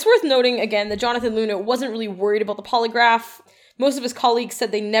 It's worth noting, again, that Jonathan Luna wasn't really worried about the polygraph. Most of his colleagues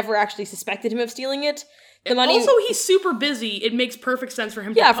said they never actually suspected him of stealing it. The money... Also, he's super busy. It makes perfect sense for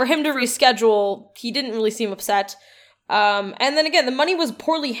him to reschedule. He didn't really seem upset. And then again, the money was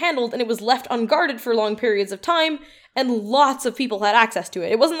poorly handled, and it was left unguarded for long periods of time, and lots of people had access to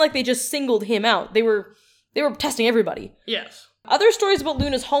it. It wasn't like they just singled him out. They were testing everybody. Yes. Other stories about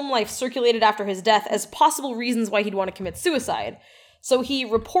Luna's home life circulated after his death as possible reasons why he'd want to commit suicide. So he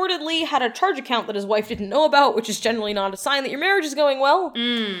reportedly had a charge account that his wife didn't know about, which is generally not a sign that your marriage is going well.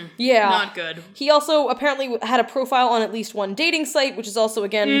 Yeah. Not good. He also apparently had a profile on at least one dating site, which is also,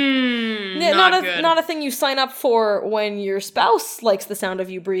 again, not a thing you sign up for when your spouse likes the sound of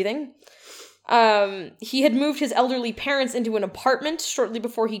you breathing. He had moved his elderly parents into an apartment shortly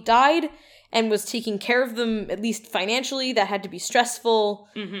before he died, and was taking care of them, at least financially. That had to be stressful.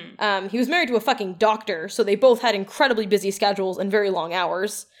 Mm-hmm. He was married to a fucking doctor, so they both had incredibly busy schedules and very long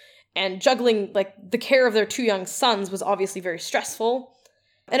hours. And juggling, like, the care of their 2 young sons was obviously very stressful.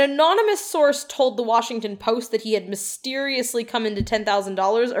 An anonymous source told the Washington Post that he had mysteriously come into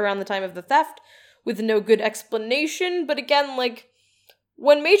 $10,000 around the time of the theft, with no good explanation. But again, like,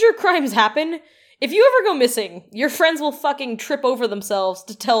 when major crimes happen... If you ever go missing, your friends will fucking trip over themselves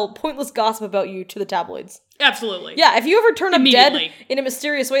to tell pointless gossip about you to the tabloids. Absolutely. Yeah, if you ever turn up dead in a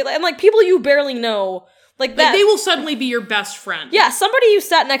mysterious way, and, like, people you barely know, like that... they will suddenly be your best friend. Yeah, somebody you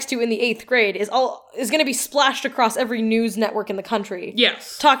sat next to in the 8th grade is gonna be splashed across every news network in the country.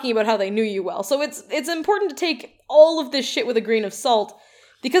 Yes. Talking about how they knew you well. So it's important to take all of this shit with a grain of salt,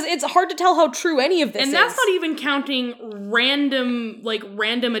 because it's hard to tell how true any of this is. And that's not even counting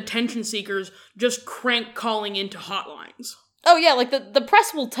random attention seekers just crank calling into hotlines. Oh yeah, like the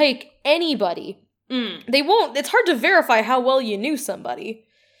press will take anybody. They won't. It's hard to verify how well you knew somebody.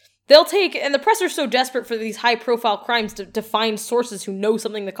 They'll take, and the press are so desperate for these high-profile crimes to find sources who know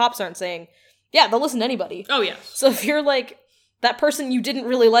something the cops aren't saying. Yeah, they'll listen to anybody. Oh, yes. So if you're like, that person you didn't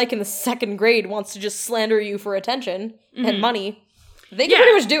really like in the 2nd grade wants to just slander you for attention and money, they can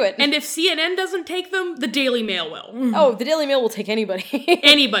pretty much do it. And if CNN doesn't take them, the Daily Mail will. Oh, the Daily Mail will take anybody.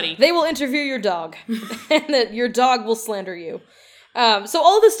 Anybody. They will interview your dog, and your dog will slander you. So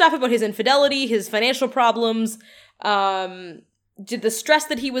all this stuff about his infidelity, his financial problems, the stress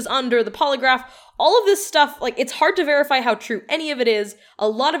that he was under, the polygraph, all of this stuff, like, it's hard to verify how true any of it is. A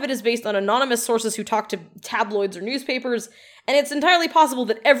lot of it is based on anonymous sources who talk to tabloids or newspapers, and it's entirely possible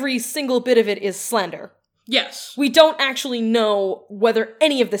that every single bit of it is slander. Yes. We don't actually know whether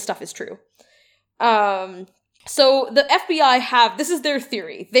any of this stuff is true. So the FBI this is their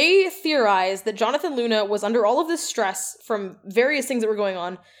theory. They theorize that Jonathan Luna was under all of this stress from various things that were going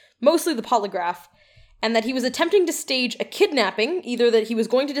on, mostly the polygraph, and that he was attempting to stage a kidnapping, either that he was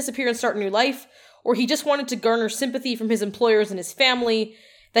going to disappear and start a new life, or he just wanted to garner sympathy from his employers and his family,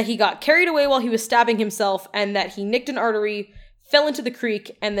 that he got carried away while he was stabbing himself, and that he nicked an artery, fell into the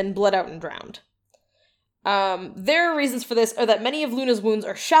creek, and then bled out and drowned. Their reasons for this are that many of Luna's wounds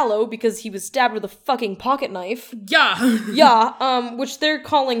are shallow because he was stabbed with a fucking pocket knife. Yeah. Which they're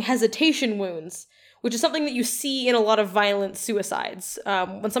calling hesitation wounds, which is something that you see in a lot of violent suicides.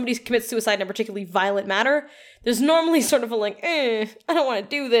 When somebody commits suicide in a particularly violent manner, there's normally sort of a like, I don't want to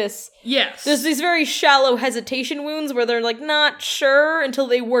do this. Yes. There's these very shallow hesitation wounds where they're like not sure until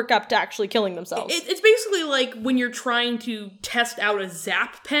they work up to actually killing themselves. It's basically like when you're trying to test out a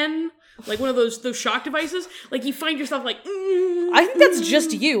Zap pen. Like one of those shock devices. Like you find yourself like, I think that's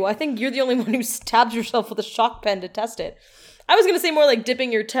just you. I think you're the only one who stabs yourself with a shock pen to test it. I was going to say more like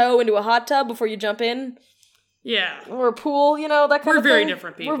dipping your toe into a hot tub before you jump in. Yeah. Or a pool, that kind of thing. We're very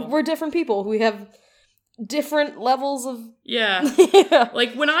different people. We're different people. We have different levels of... Yeah.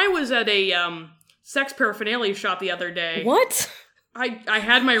 Like when I was at a sex paraphernalia shop the other day. What? I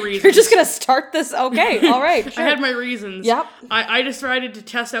had my reasons. You're just going to start this? Okay, all right. Sure. I had my reasons. Yep. I decided to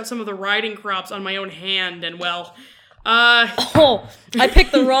test out some of the riding crops on my own hand, and well... I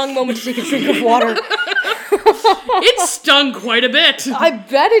picked the wrong moment to take a drink of water. It stung quite a bit. I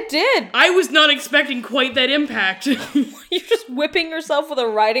bet it did. I was not expecting quite that impact. You're just whipping yourself with a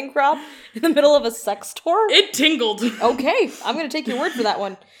riding crop in the middle of a sex tour? It tingled. Okay, I'm going to take your word for that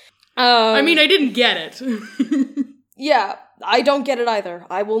one. I mean, I didn't get it. Yeah, I don't get it either.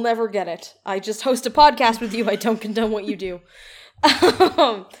 I will never get it. I just host a podcast with you. I don't condone what you do.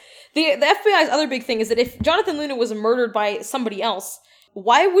 The FBI's other big thing is that if Jonathan Luna was murdered by somebody else,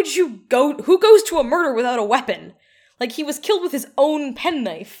 why would you who goes to a murder without a weapon? Like, he was killed with his own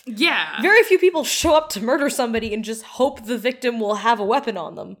penknife. Yeah. Very few people show up to murder somebody and just hope the victim will have a weapon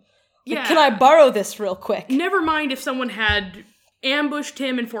on them. Like, Yeah. can I borrow this real quick? Never mind if someone had ambushed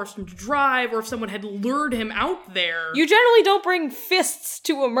him and forced him to drive, or if someone had lured him out there. You generally don't bring fists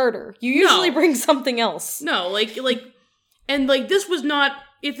to a murder. You usually bring something else. No, like, this was not...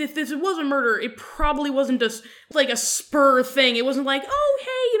 If this was a murder, it probably wasn't just, like, a spur thing. It wasn't like, oh,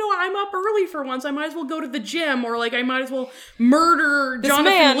 hey, I'm up early for once. I might as well go to the gym. Or, like, I might as well murder This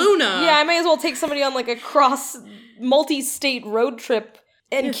Jonathan man, Luna. Yeah, I may as well take somebody on, like, a multi-state road trip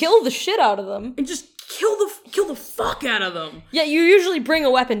and kill the shit out of them. And just kill the fuck out of them. Yeah, you usually bring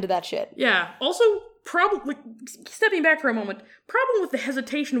a weapon to that shit. Yeah. Also, probably, stepping back for a moment, problem with the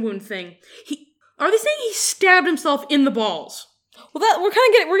hesitation wound thing. Are they saying he stabbed himself in the balls? Well, we're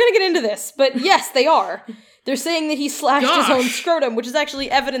gonna get into this, but yes, they are. They're saying that he slashed his own scrotum, which is actually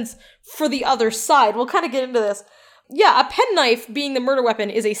evidence for the other side. We'll kind of get into this. Yeah, a penknife being the murder weapon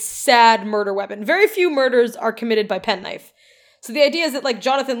is a sad murder weapon. Very few murders are committed by penknife. So the idea is that, like,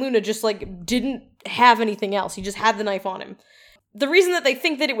 Jonathan Luna just, like, didn't have anything else. He just had the knife on him. The reason that they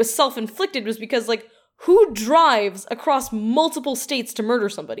think that it was self-inflicted was because, like, who drives across multiple states to murder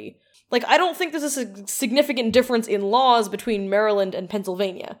somebody? Like, I don't think there's a significant difference in laws between Maryland and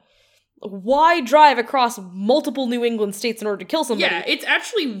Pennsylvania. Why drive across multiple New England states in order to kill somebody? Yeah, it's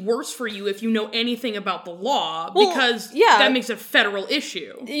actually worse for you if you know anything about the law, because that makes it a federal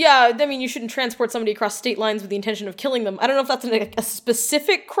issue. Yeah, I mean, you shouldn't transport somebody across state lines with the intention of killing them. I don't know if that's a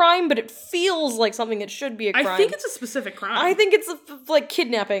specific crime, but it feels like something that should be a crime. I think it's a specific crime. I think it's like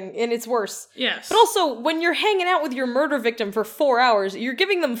kidnapping, and it's worse. Yes. But also, when you're hanging out with your murder victim for 4 hours, you're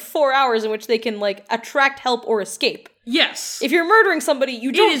giving them 4 hours in which they can, like, attract help or escape. Yes. If you're murdering somebody,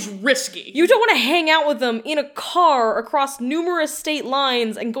 it is risky. You don't want to hang out with them in a car across numerous state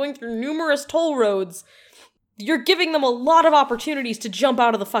lines and going through numerous toll roads. You're giving them a lot of opportunities to jump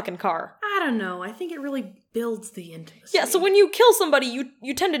out of the fucking car. I don't know. I think it really builds the intimacy. Yeah, so when you kill somebody,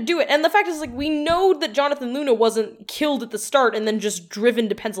 you tend to do it. And the fact is, like, we know that Jonathan Luna wasn't killed at the start and then just driven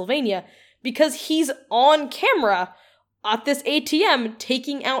to Pennsylvania because he's on camera at this ATM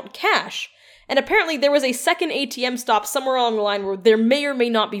taking out cash. And apparently there was a second ATM stop somewhere along the line where there may or may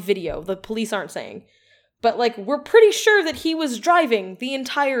not be video. The police aren't saying. But, like, we're pretty sure that he was driving the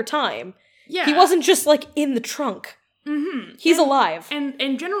entire time. Yeah. He wasn't just, like, in the trunk. Mm-hmm. He's alive.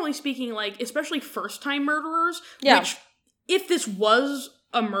 And generally speaking, like, especially first-time murderers, Yeah. which, if this was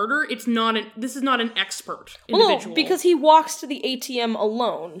a murder, this is not an expert individual. Well, no, because he walks to the ATM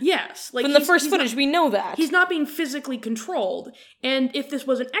alone. Yes. Like, From the first footage, we know that. He's not being physically controlled. And if this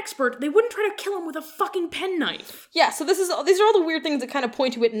was an expert, they wouldn't try to kill him with a fucking penknife. Yeah, so these are all the weird things that kind of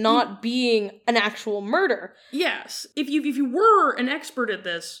point to it not being an actual murder. Yes. If you were an expert at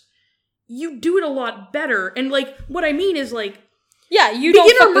this, you do it a lot better. And, like, what I mean is, like, Yeah, you don't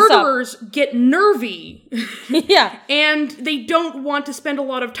fuck beginner this up. murderers get nervy. Yeah. And they don't want to spend a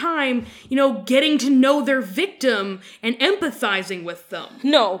lot of time, getting to know their victim and empathizing with them.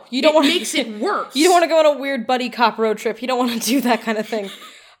 No, you don't want to... It makes it worse. You don't want to go on a weird buddy cop road trip. You don't want to do that kind of thing.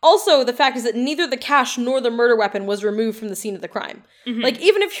 Also, the fact is that neither the cash nor the murder weapon was removed from the scene of the crime. Mm-hmm. Like,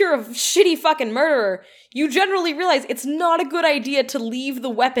 even if you're a shitty fucking murderer, you generally realize it's not a good idea to leave the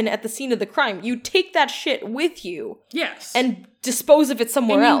weapon at the scene of the crime. You take that shit with you. Yes. And dispose of it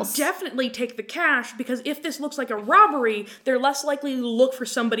somewhere else. You definitely take the cash, because if this looks like a robbery, they're less likely to look for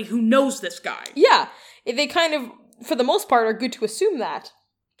somebody who knows this guy. Yeah. They kind of, for the most part, are good to assume that.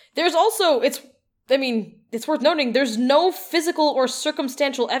 There's also, it's worth noting, there's no physical or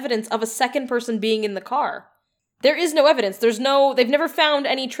circumstantial evidence of a second person being in the car. There is no evidence. They've never found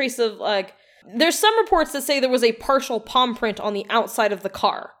any trace of, like, there's some reports that say there was a partial palm print on the outside of the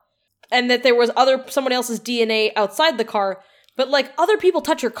car. And that there was someone else's DNA outside the car, but, like, other people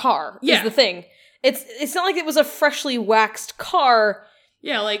touch your car, is the thing. It's not like it was a freshly waxed car.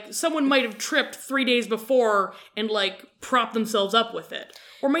 Yeah, like, someone might have tripped 3 days before and, like, propped themselves up with it.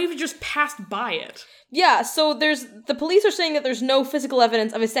 Or maybe just passed by it. Yeah, so the police are saying that there's no physical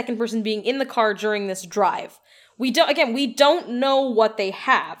evidence of a second person being in the car during this drive. We don't know what they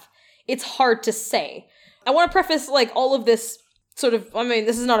have. It's hard to say. I want to preface, like, all of this sort of,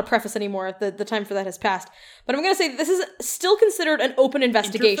 this is not a preface anymore, the time for that has passed, but I'm going to say that this is still considered an open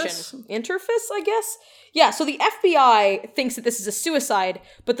investigation. Interface, I guess? Yeah, so the FBI thinks that this is a suicide,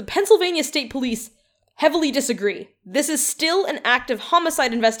 but the Pennsylvania State Police heavily disagree. This is still an active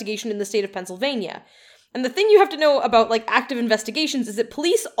homicide investigation in the state of Pennsylvania. And the thing you have to know about, like, active investigations is that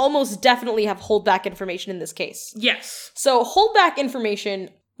police almost definitely have holdback information in this case. Yes. So holdback information,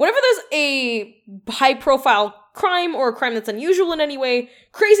 whenever there's a high-profile crime or a crime that's unusual in any way,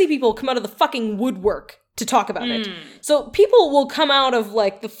 crazy people come out of the fucking woodwork to talk about it. So people will come out of,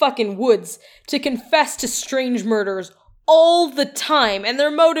 like, the fucking woods to confess to strange murders all the time, and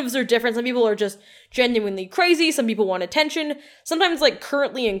their motives are different. Some people are just genuinely crazy, some people want attention. Sometimes, like,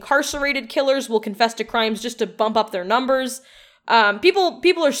 currently incarcerated killers will confess to crimes just to bump up their numbers.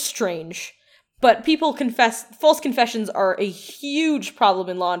 People are strange, but false confessions are a huge problem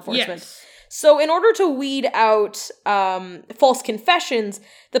in law enforcement. Yes. So in order to weed out false confessions,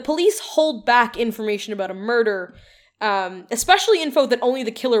 the police hold back information about a murder, especially info that only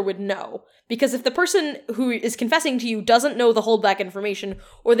the killer would know. Because if the person who is confessing to you doesn't know the holdback information,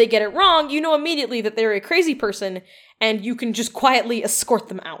 or they get it wrong, you know immediately that they're a crazy person, and you can just quietly escort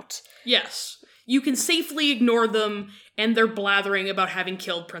them out. Yes. You can safely ignore them, and they're blathering about having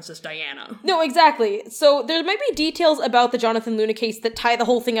killed Princess Diana. No, exactly. So there might be details about the Jonathan Luna case that tie the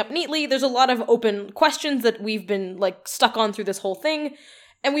whole thing up neatly. There's a lot of open questions that we've been, like, stuck on through this whole thing.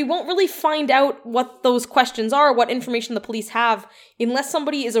 And we won't really find out what those questions are, what information the police have, unless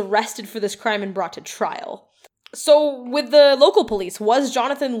somebody is arrested for this crime and brought to trial. So, with the local police, was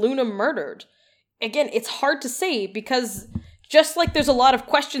Jonathan Luna murdered? Again, it's hard to say, because just like there's a lot of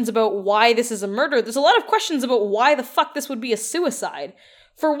questions about why this is a murder, there's a lot of questions about why the fuck this would be a suicide.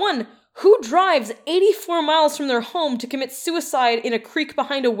 For one, who drives 84 miles from their home to commit suicide in a creek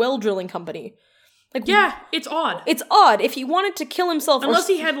behind a well drilling company? Like, yeah, it's odd. It's odd. If he wanted to kill himself... Unless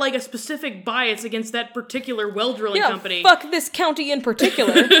he had, like, a specific bias against that particular well drilling company. Fuck this county in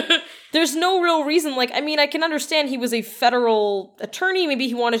particular. There's no real reason. Like, I can understand he was a federal attorney. Maybe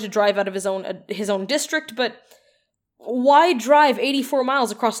he wanted to drive out of his own district, but why drive 84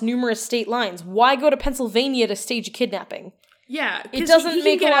 miles across numerous state lines? Why go to Pennsylvania to stage a kidnapping? Yeah. It doesn't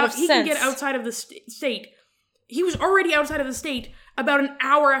make a lot of sense. He can get outside of the state. He was already outside of the state about an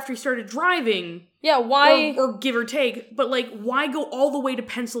hour after he started driving. Yeah, why? Or give or take. But, like, why go all the way to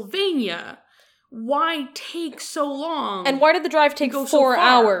Pennsylvania? Why take so long? And why did the drive take 4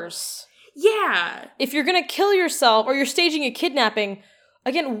 hours? Yeah. If you're gonna kill yourself or you're staging a kidnapping,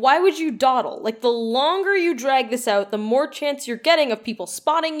 again, why would you dawdle? Like, the longer you drag this out, the more chance you're getting of people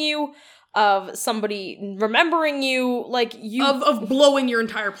spotting you, of somebody remembering you, like, you... Of blowing your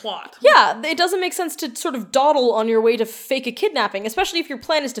entire plot. Yeah, it doesn't make sense to sort of dawdle on your way to fake a kidnapping, especially if your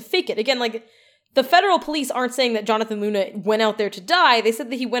plan is to fake it. Again, like, the federal police aren't saying that Jonathan Luna went out there to die. They said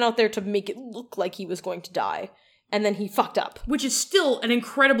that he went out there to make it look like he was going to die. And then he fucked up. Which is still an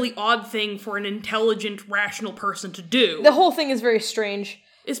incredibly odd thing for an intelligent, rational person to do. The whole thing is very strange.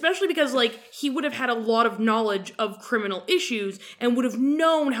 Especially because, like, he would have had a lot of knowledge of criminal issues and would have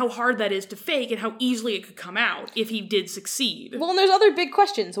known how hard that is to fake and how easily it could come out if he did succeed. Well, and there's other big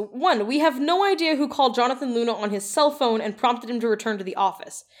questions. One, we have no idea who called Jonathan Luna on his cell phone and prompted him to return to the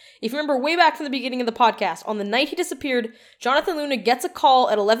office. If you remember way back from the beginning of the podcast, on the night he disappeared, Jonathan Luna gets a call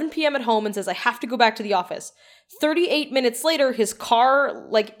at 11 p.m. at home and says, I have to go back to the office. 38 minutes later, his car,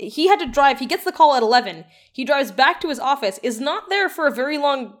 like, he had to drive, he gets the call at 11, he drives back to his office, is not there for a very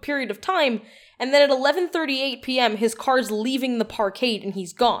long period of time, and then at 11:38 p.m., his car's leaving the parkade and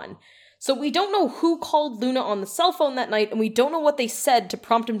he's gone. So we don't know who called Luna on the cell phone that night, and we don't know what they said to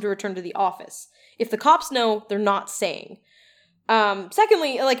prompt him to return to the office. If the cops know, they're not saying.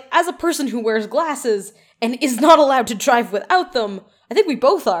 Secondly, like, as a person who wears glasses and is not allowed to drive without them, I think we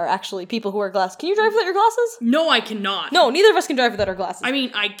both are, actually, people who wear glasses. Can you drive without your glasses? No, I cannot. No, neither of us can drive without our glasses. I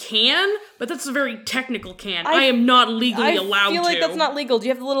mean, I can, but that's a very technical can. I am not legally allowed to. I feel like that's not legal. Do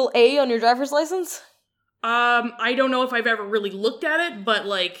you have the little A on your driver's license? I don't know if I've ever really looked at it, but,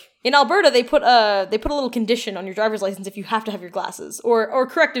 like... In Alberta, they put a little condition on your driver's license if you have to have your glasses. Or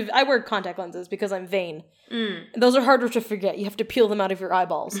corrective, I wear contact lenses because I'm vain. Those are harder to forget. You have to peel them out of your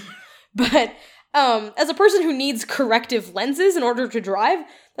eyeballs. But... as a person who needs corrective lenses in order to drive,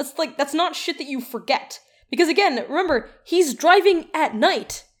 that's not shit that you forget. Because again, remember, he's driving at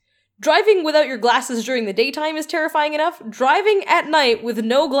night. Driving without your glasses during the daytime is terrifying enough. Driving at night with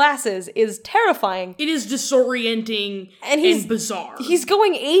no glasses is terrifying. It is disorienting and bizarre. He's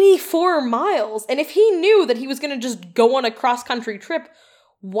going 84 miles, and if he knew that he was going to just go on a cross-country trip,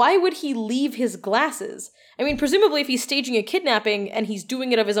 why would he leave his glasses? I mean, presumably if he's staging a kidnapping and he's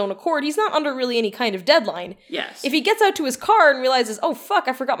doing it of his own accord, he's not under really any kind of deadline. Yes. If he gets out to his car and realizes, oh fuck,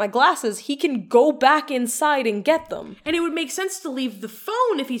 I forgot my glasses, he can go back inside and get them. And it would make sense to leave the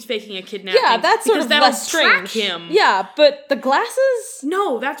phone if he's faking a kidnapping. Yeah, that's sort of less strange. Him. Yeah, but the glasses?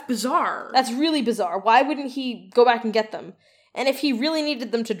 No, that's bizarre. That's really bizarre. Why wouldn't he go back and get them? And if he really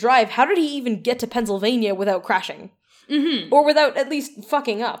needed them to drive, how did he even get to Pennsylvania without crashing? Mm-hmm. Or without at least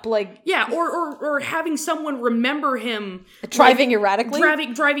fucking up, like... Yeah, or having someone remember him... Driving erratically?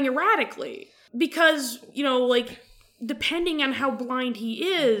 Driving erratically. Because, you know, like, depending on how blind he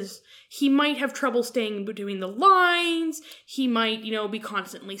is, he might have trouble staying between the lines, he might, you know, be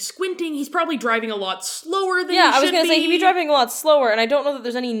constantly squinting, he's probably driving a lot slower than he should be. Yeah, I was gonna say, he'd be driving a lot slower, and I don't know that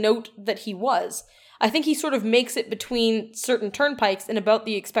there's any note that he was. I think he sort of makes it between certain turnpikes in about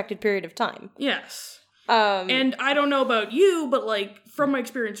the expected period of time. Yes. And I don't know about you, but, like, from my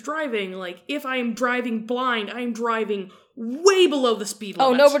experience driving, like, if I am driving blind, I am driving way below the speed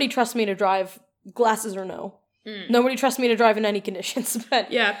limit. Oh, nobody trusts me to drive, glasses or no. Nobody trusts me to drive in any conditions,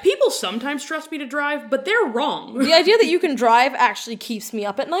 but... Yeah, people sometimes trust me to drive, but they're wrong. The idea that you can drive actually keeps me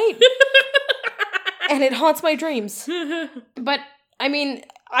up at night. And it haunts my dreams. But, I mean...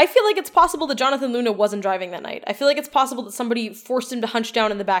 I feel like it's possible that Jonathan Luna wasn't driving that night. I feel like it's possible that somebody forced him to hunch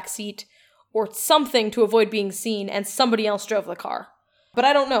down in the back seat or something to avoid being seen, and somebody else drove the car. But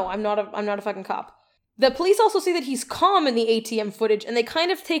I don't know. I'm not a fucking cop. The police also say that he's calm in the ATM footage, and they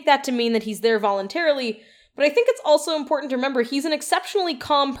kind of take that to mean that he's there voluntarily, but I think it's also important to remember he's an exceptionally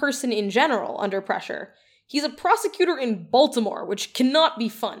calm person in general under pressure. He's a prosecutor in Baltimore, which cannot be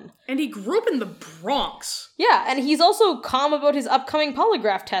fun. And he grew up in the Bronx. Yeah, and he's also calm about his upcoming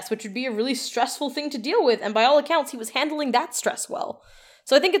polygraph test, which would be a really stressful thing to deal with, and by all accounts, he was handling that stress well.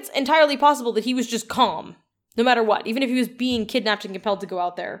 So I think it's entirely possible that he was just calm, no matter what, even if he was being kidnapped and compelled to go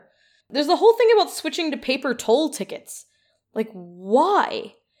out there. There's the whole thing about switching to paper toll tickets. Like,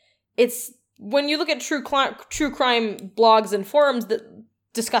 why? It's, when you look at true crime blogs and forums that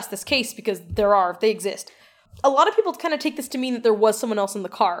discuss this case, because they exist, a lot of people kind of take this to mean that there was someone else in the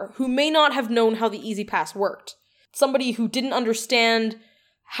car who may not have known how the Easy Pass worked. Somebody who didn't understand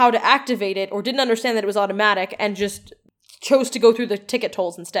how to activate it, or didn't understand that it was automatic, and just chose to go through the ticket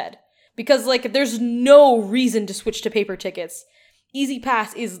tolls instead. Because, like, there's no reason to switch to paper tickets. Easy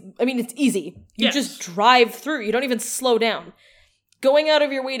Pass is, I mean, it's easy. You just drive through. You don't even slow down. Going out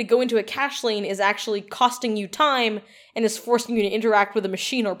of your way to go into a cash lane is actually costing you time and is forcing you to interact with a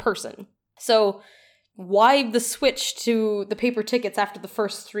machine or person. So, why the switch to the paper tickets after the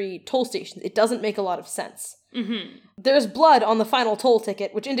first 3 toll stations? It doesn't make a lot of sense. Mm-hmm. There's blood on the final toll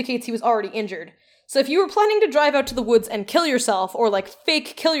ticket, which indicates he was already injured. So if you were planning to drive out to the woods and kill yourself, or like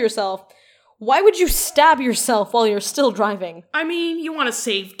fake kill yourself, why would you stab yourself while you're still driving? I mean, you want to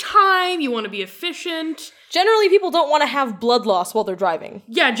save time, you want to be efficient. Generally, people don't want to have blood loss while they're driving.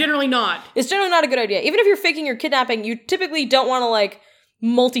 Yeah, generally not. It's generally not a good idea. Even if you're faking your kidnapping, you typically don't want to, like,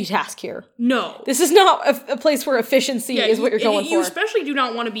 multitask here. No. This is not a place where efficiency is what you're going You for. especially do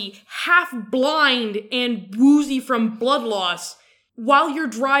not want to be half blind and woozy from blood loss while you're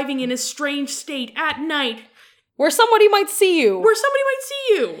driving in a strange state at night. Where somebody might see you.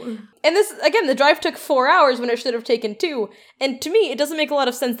 And this, again, the drive took 4 hours when it should have taken 2. And to me, it doesn't make a lot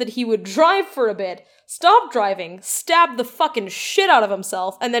of sense that he would drive for a bit, stop driving, stab the fucking shit out of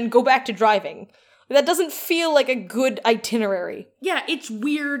himself, and then go back to driving. That doesn't feel like a good itinerary. Yeah, it's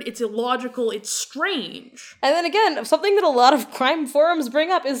weird, it's illogical, it's strange. And then again, something that a lot of crime forums bring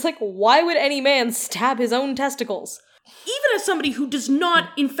up is like, why would any man stab his own testicles? Even as somebody who does not,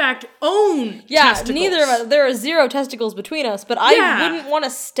 in fact, own testicles. Yeah, neither of us. There are 0 testicles between us, but I wouldn't want to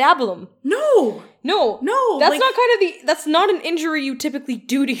stab them. No. That's that's not an injury you typically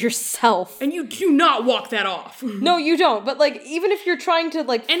do to yourself. And you do not walk that off. No, you don't. But like, even if you're trying to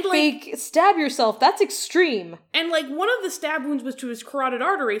fake stab yourself, that's extreme. And like, one of the stab wounds was to his carotid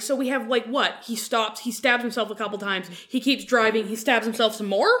artery, so we have like what? He stops, he stabs himself a couple times, he keeps driving, he stabs himself some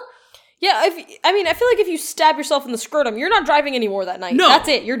more? Yeah, I feel like if you stab yourself in the scrotum, you're not driving anymore that night. No, that's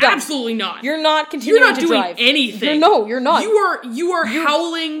it. You're done. Absolutely not. You're not continuing to drive. You're not doing anything. You're not. You are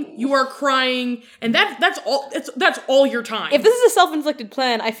howling. You are crying, and that's all. That's all your time. If this is a self-inflicted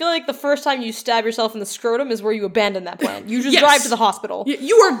plan, I feel like the first time you stab yourself in the scrotum is where you abandon that plan. You just drive to the hospital.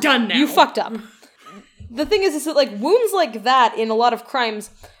 You are done now. You fucked up. The thing is that like wounds like that in a lot of crimes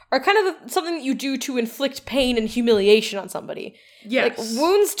are kind of something that you do to inflict pain and humiliation on somebody. Yes. Like,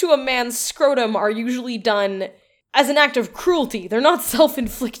 wounds to a man's scrotum are usually done as an act of cruelty. They're not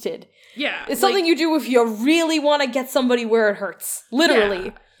self-inflicted. Yeah. It's something you do if you really want to get somebody where it hurts.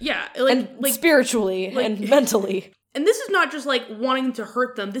 Literally. Yeah. And spiritually and mentally. And this is not just, like, wanting to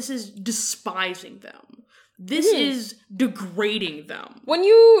hurt them. This is despising them. This is degrading them.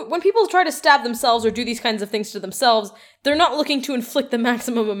 When people try to stab themselves or do these kinds of things to themselves, they're not looking to inflict the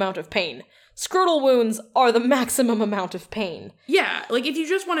maximum amount of pain. Scrotal wounds are the maximum amount of pain. Yeah, like if you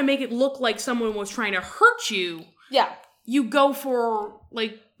just want to make it look like someone was trying to hurt you, you go for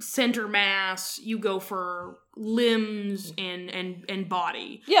like center mass, you go for limbs and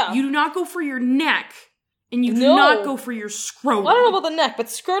body. Yeah. You do not go for your neck, and you do not go for your scrotum. Well, I don't know about the neck,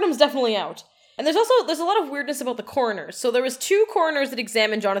 but scrotum's definitely out. And there's a lot of weirdness about the coroners. So there was 2 coroners that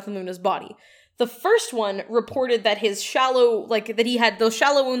examined Jonathan Luna's body. The first one reported that that he had those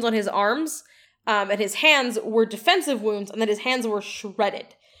shallow wounds on his arms, and his hands were defensive wounds, and that his hands were shredded.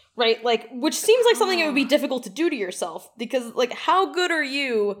 Right? Like, which seems like something that would be difficult to do to yourself. Because, like, how good are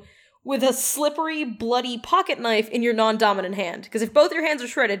you with a slippery, bloody pocket knife in your non-dominant hand? Because if both your hands are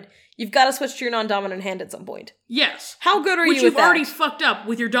shredded, you've got to switch to your non-dominant hand at some point. Yes. How good are you with that? Which you've already fucked up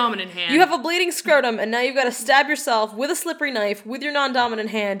with your dominant hand. You have a bleeding scrotum, and now you've got to stab yourself with a slippery knife with your non-dominant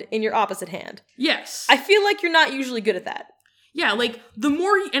hand in your opposite hand. Yes. I feel like you're not usually good at that. Yeah, like, the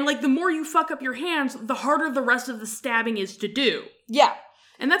more you fuck up your hands, the harder the rest of the stabbing is to do. Yeah.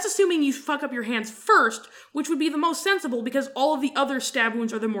 And that's assuming you fuck up your hands first, which would be the most sensible because all of the other stab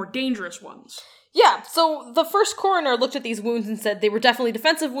wounds are the more dangerous ones. Yeah, so the first coroner looked at these wounds and said they were definitely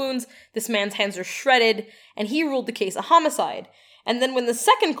defensive wounds, this man's hands are shredded, and he ruled the case a homicide. And then when the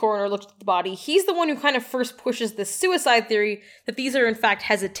second coroner looked at the body, he's the one who kind of first pushes this suicide theory that these are in fact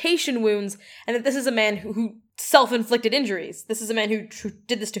hesitation wounds, and that this is a man who self-inflicted injuries. This is a man who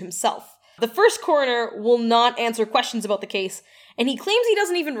did this to himself. The first coroner will not answer questions about the case, and he claims he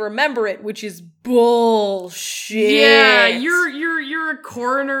doesn't even remember it, which is bullshit. Yeah, you're a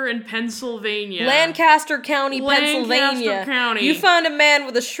coroner in Pennsylvania. Lancaster County, Pennsylvania. Lancaster County. You found a man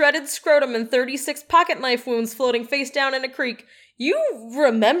with a shredded scrotum and 36 pocket knife wounds floating face down in a creek. You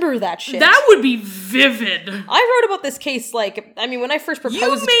remember that shit. That would be vivid. I wrote about this case, when I first proposed...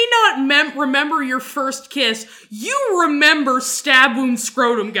 You may not remember your first kiss. You remember stab wound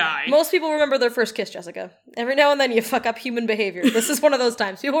scrotum guy. Most people remember their first kiss, Jessica. Every now and then you fuck up human behavior. This is one of those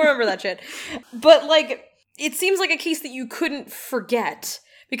times. People remember that shit. But, it seems like a case that you couldn't forget.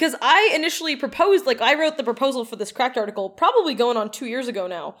 Because I initially proposed, I wrote the proposal for this Cracked article probably going on 2 years ago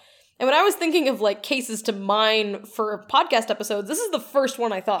now. And when I was thinking of, like, cases to mine for podcast episodes, this is the first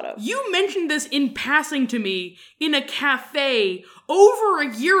one I thought of. You mentioned this in passing to me in a cafe over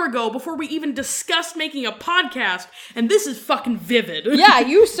a year ago before we even discussed making a podcast, and this is fucking vivid. Yeah,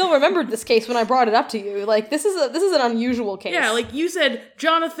 you still remembered this case when I brought it up to you. Like, this is an unusual case. Yeah, like, you said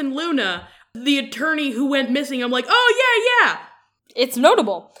Jonathan Luna, the attorney who went missing. I'm like, oh, yeah. It's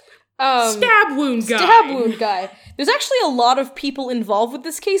notable. Stab wound guy. There's actually a lot of people involved with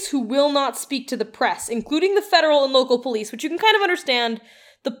this case who will not speak to the press, including the federal and local police, which you can kind of understand.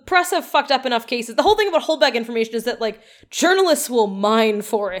 The press have fucked up enough cases. The whole thing about holdback information is that, like, journalists will mine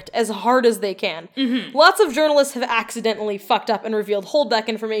for it as hard as they can. Mm-hmm. Lots of journalists have accidentally fucked up and revealed holdback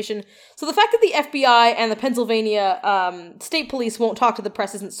information. So the fact that the FBI and the Pennsylvania state police won't talk to the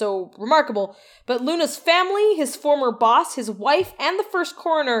press isn't so remarkable. But Luna's family, his former boss, his wife, and the first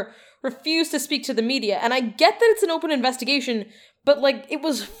coroner refused to speak to the media. And I get that it's an open investigation, but, like, it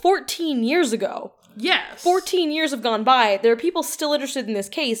was 14 years ago. Yes. 14 years have gone by. There are people still interested in this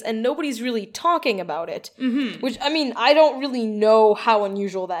case, and nobody's really talking about it. Mm-hmm. Which, I mean, I don't really know how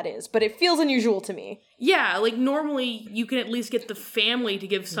unusual that is, but it feels unusual to me. Yeah, like, normally you can at least get the family to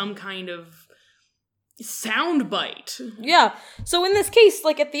give some kind of soundbite. Yeah. So in this case,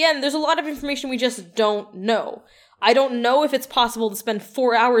 like, at the end, there's a lot of information we just don't know. I don't know if it's possible to spend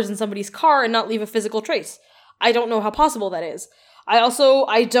 4 hours in somebody's car and not leave a physical trace. I don't know how possible that is.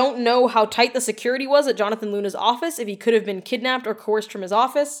 I don't know how tight the security was at Jonathan Luna's office, if he could have been kidnapped or coerced from his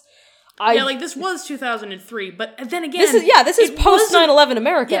office. This was 2003, but then again... This is post 9/11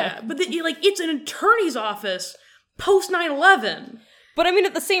 America. Yeah, but it's an attorney's office post 9/11. But I mean,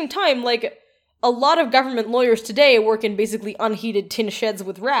 at the same time, like, a lot of government lawyers today work in basically unheated tin sheds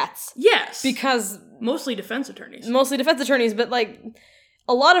with rats. Yes. Because... Mostly defense attorneys, but, like...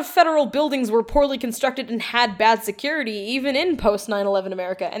 A lot of federal buildings were poorly constructed and had bad security, even in post 9/11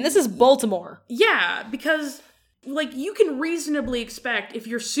 America. And this is Baltimore. Yeah, because, like, you can reasonably expect, if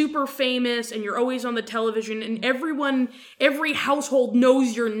you're super famous and you're always on the television and every household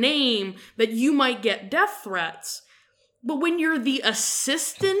knows your name, that you might get death threats. But when you're the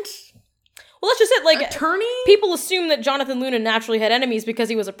assistant... Well, that's just it, like... Attorney? People assume that Jonathan Luna naturally had enemies because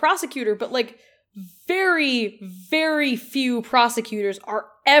he was a prosecutor, but, like... Very, very few prosecutors are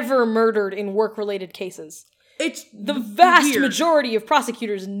ever murdered in work-related cases. It's the vast weird. Majority of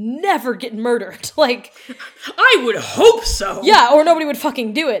prosecutors never get murdered. Like, I would hope so. Yeah, or nobody would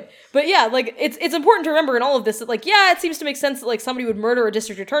fucking do it. But yeah, like, it's important to remember in all of this that, like, yeah, it seems to make sense that, like, somebody would murder a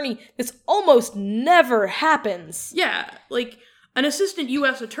district attorney. This almost never happens. Yeah, like, an assistant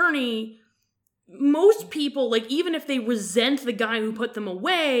U.S. attorney, most people, like, even if they resent the guy who put them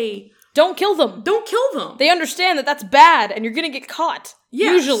away... Don't kill them. Don't kill them. They understand that that's bad and you're gonna get caught.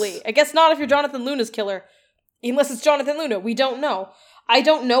 Yes. Usually. I guess not if you're Jonathan Luna's killer. Unless it's Jonathan Luna. We don't know. I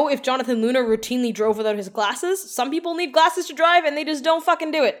don't know if Jonathan Luna routinely drove without his glasses. Some people need glasses to drive and they just don't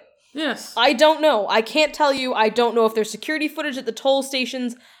fucking do it. Yes. I don't know. I can't tell you. I don't know if there's security footage at the toll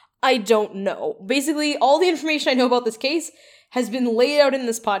stations. I don't know. Basically, all the information I know about this case has been laid out in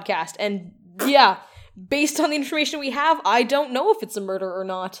this podcast. And yeah, based on the information we have, I don't know if it's a murder or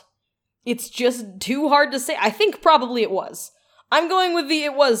not. It's just too hard to say. I think probably it was. I'm going with the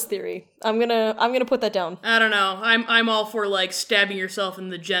it was theory. I'm gonna put that down. I don't know. I'm all for, like, stabbing yourself in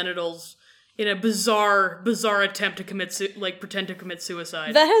the genitals in a bizarre attempt to pretend to commit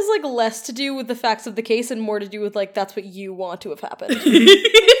suicide. That has, like, less to do with the facts of the case and more to do with, like, that's what you want to have happened.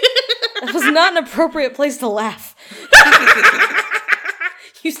 That was not an appropriate place to laugh.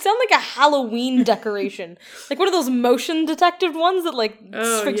 You sound like a Halloween decoration. Like one of those motion detected ones that, like,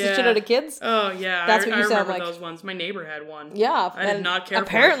 freaks the shit out of kids. Oh, yeah. That's what you sound like. I remember those ones. My neighbor had one. Yeah. I did not care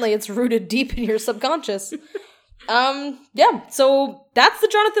apparently for it. It's rooted deep in your subconscious. Yeah. So that's the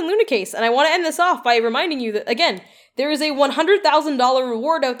Jonathan Luna case. And I want to end this off by reminding you that, again, there is a $100,000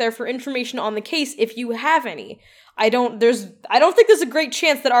 reward out there for information on the case if you have any. I don't think there's a great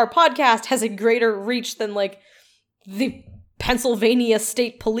chance that our podcast has a greater reach than, like, the Pennsylvania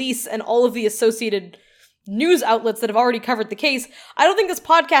State Police and all of the associated news outlets that have already covered the case. I don't think this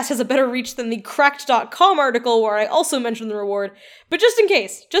podcast has a better reach than the Cracked.com article where I also mentioned the reward. But just in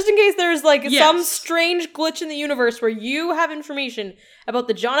case there's, like, some strange glitch in the universe where you have information about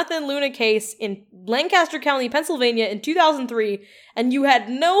the Jonathan Luna case in Lancaster County, Pennsylvania in 2003, and you had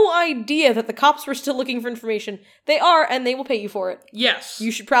no idea that the cops were still looking for information, they are, and they will pay you for it. Yes.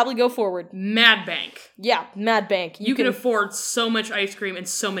 You should probably go forward. Mad Bank. Yeah, Mad Bank. You can afford so much ice cream and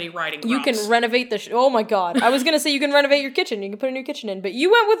so many riding crops. You can renovate oh my god. I was gonna say you can renovate your kitchen. You can put a new kitchen in, but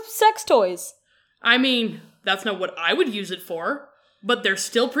you went with sex toys. I mean, that's not what I would use it for. but they're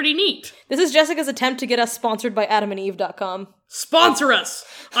still pretty neat. This is Jessica's attempt to get us sponsored by adamandeve.com. Sponsor us!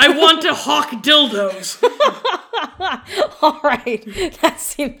 I want to hawk dildos. Alright.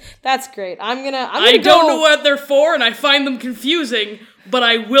 That's great. I'm gonna I go... don't know what they're for, and I find them confusing, but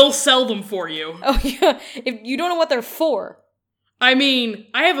I will sell them for you. Oh, yeah. If you don't know what they're for. I mean,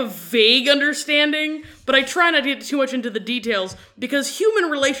 I have a vague understanding, but I try not to get too much into the details because human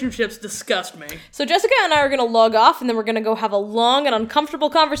relationships disgust me. So Jessica and I are going to log off, and then we're going to go have a long and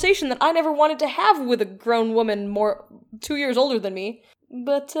uncomfortable conversation that I never wanted to have with a grown woman 2 years older than me.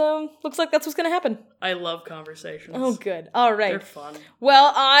 But looks like that's what's going to happen. I love conversations. Oh, good. All right. They're fun.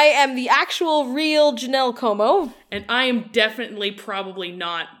 Well, I am the actual real Janelle Como. And I am definitely probably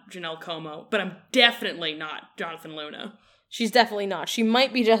not Janelle Como, but I'm definitely not Jonathan Luna. She's definitely not. She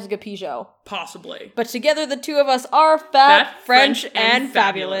might be Jessica Pigeot. Possibly. But together the two of us are fat, French, and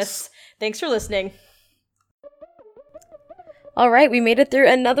fabulous. Thanks for listening. Alright, we made it through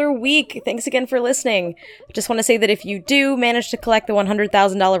another week. Thanks again for listening. I just want to say that if you do manage to collect the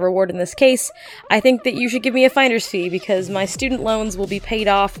 $100,000 reward in this case, I think that you should give me a finder's fee because my student loans will be paid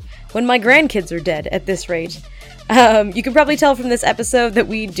off when my grandkids are dead at this rate. You can probably tell from this episode that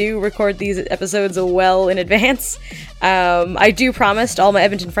we do record these episodes well in advance. I do promise to all my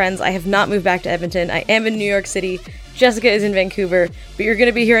Edmonton friends I have not moved back to Edmonton. I am in New York City. Jessica is in Vancouver, but you're going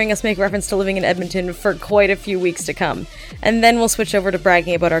to be hearing us make reference to living in Edmonton for quite a few weeks to come. And then we'll switch over to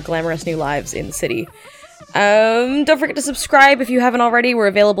bragging about our glamorous new lives in the city. Don't forget to subscribe if you haven't already. We're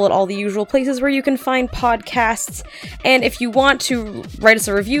available at all the usual places where you can find podcasts. And if you want to write us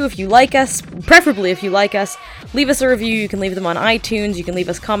a review, if you like us, preferably if you like us, leave us a review. You can leave them on iTunes. You can leave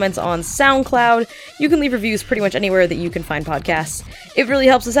us comments on SoundCloud. You can leave reviews pretty much anywhere that you can find podcasts. It really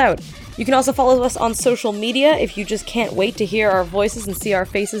helps us out. You can also follow us on social media if you just can't wait to hear our voices and see our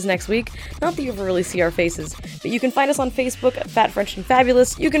faces next week. Not that you ever really see our faces, but you can find us on Facebook at Fat French and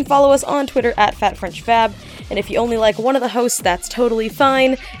Fabulous. You can follow us on Twitter at Fat French Fab. And if you only like one of the hosts, that's totally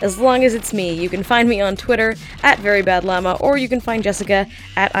fine, as long as it's me. You can find me on Twitter at Very Bad Llama, or you can find Jessica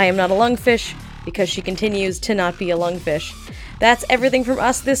at I Am Not a Lungfish, because she continues to not be a lungfish. That's everything from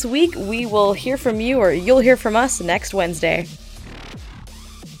us this week. We will hear from you, or you'll hear from us next Wednesday.